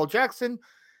DeQuell Jackson.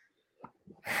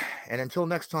 And until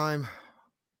next time,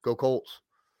 go Colts.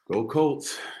 Go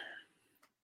Colts.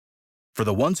 For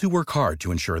the ones who work hard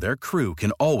to ensure their crew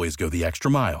can always go the extra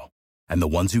mile, and the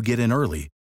ones who get in early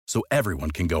so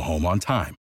everyone can go home on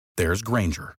time, there's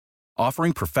Grainger,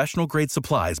 offering professional-grade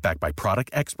supplies backed by product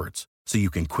experts so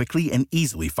you can quickly and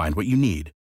easily find what you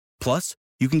need. Plus,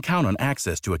 you can count on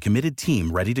access to a committed team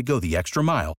ready to go the extra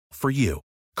mile for you.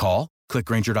 Call, click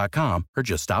Grainger.com, or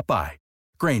just stop by.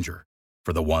 Grainger,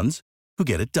 for the ones who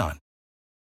get it done.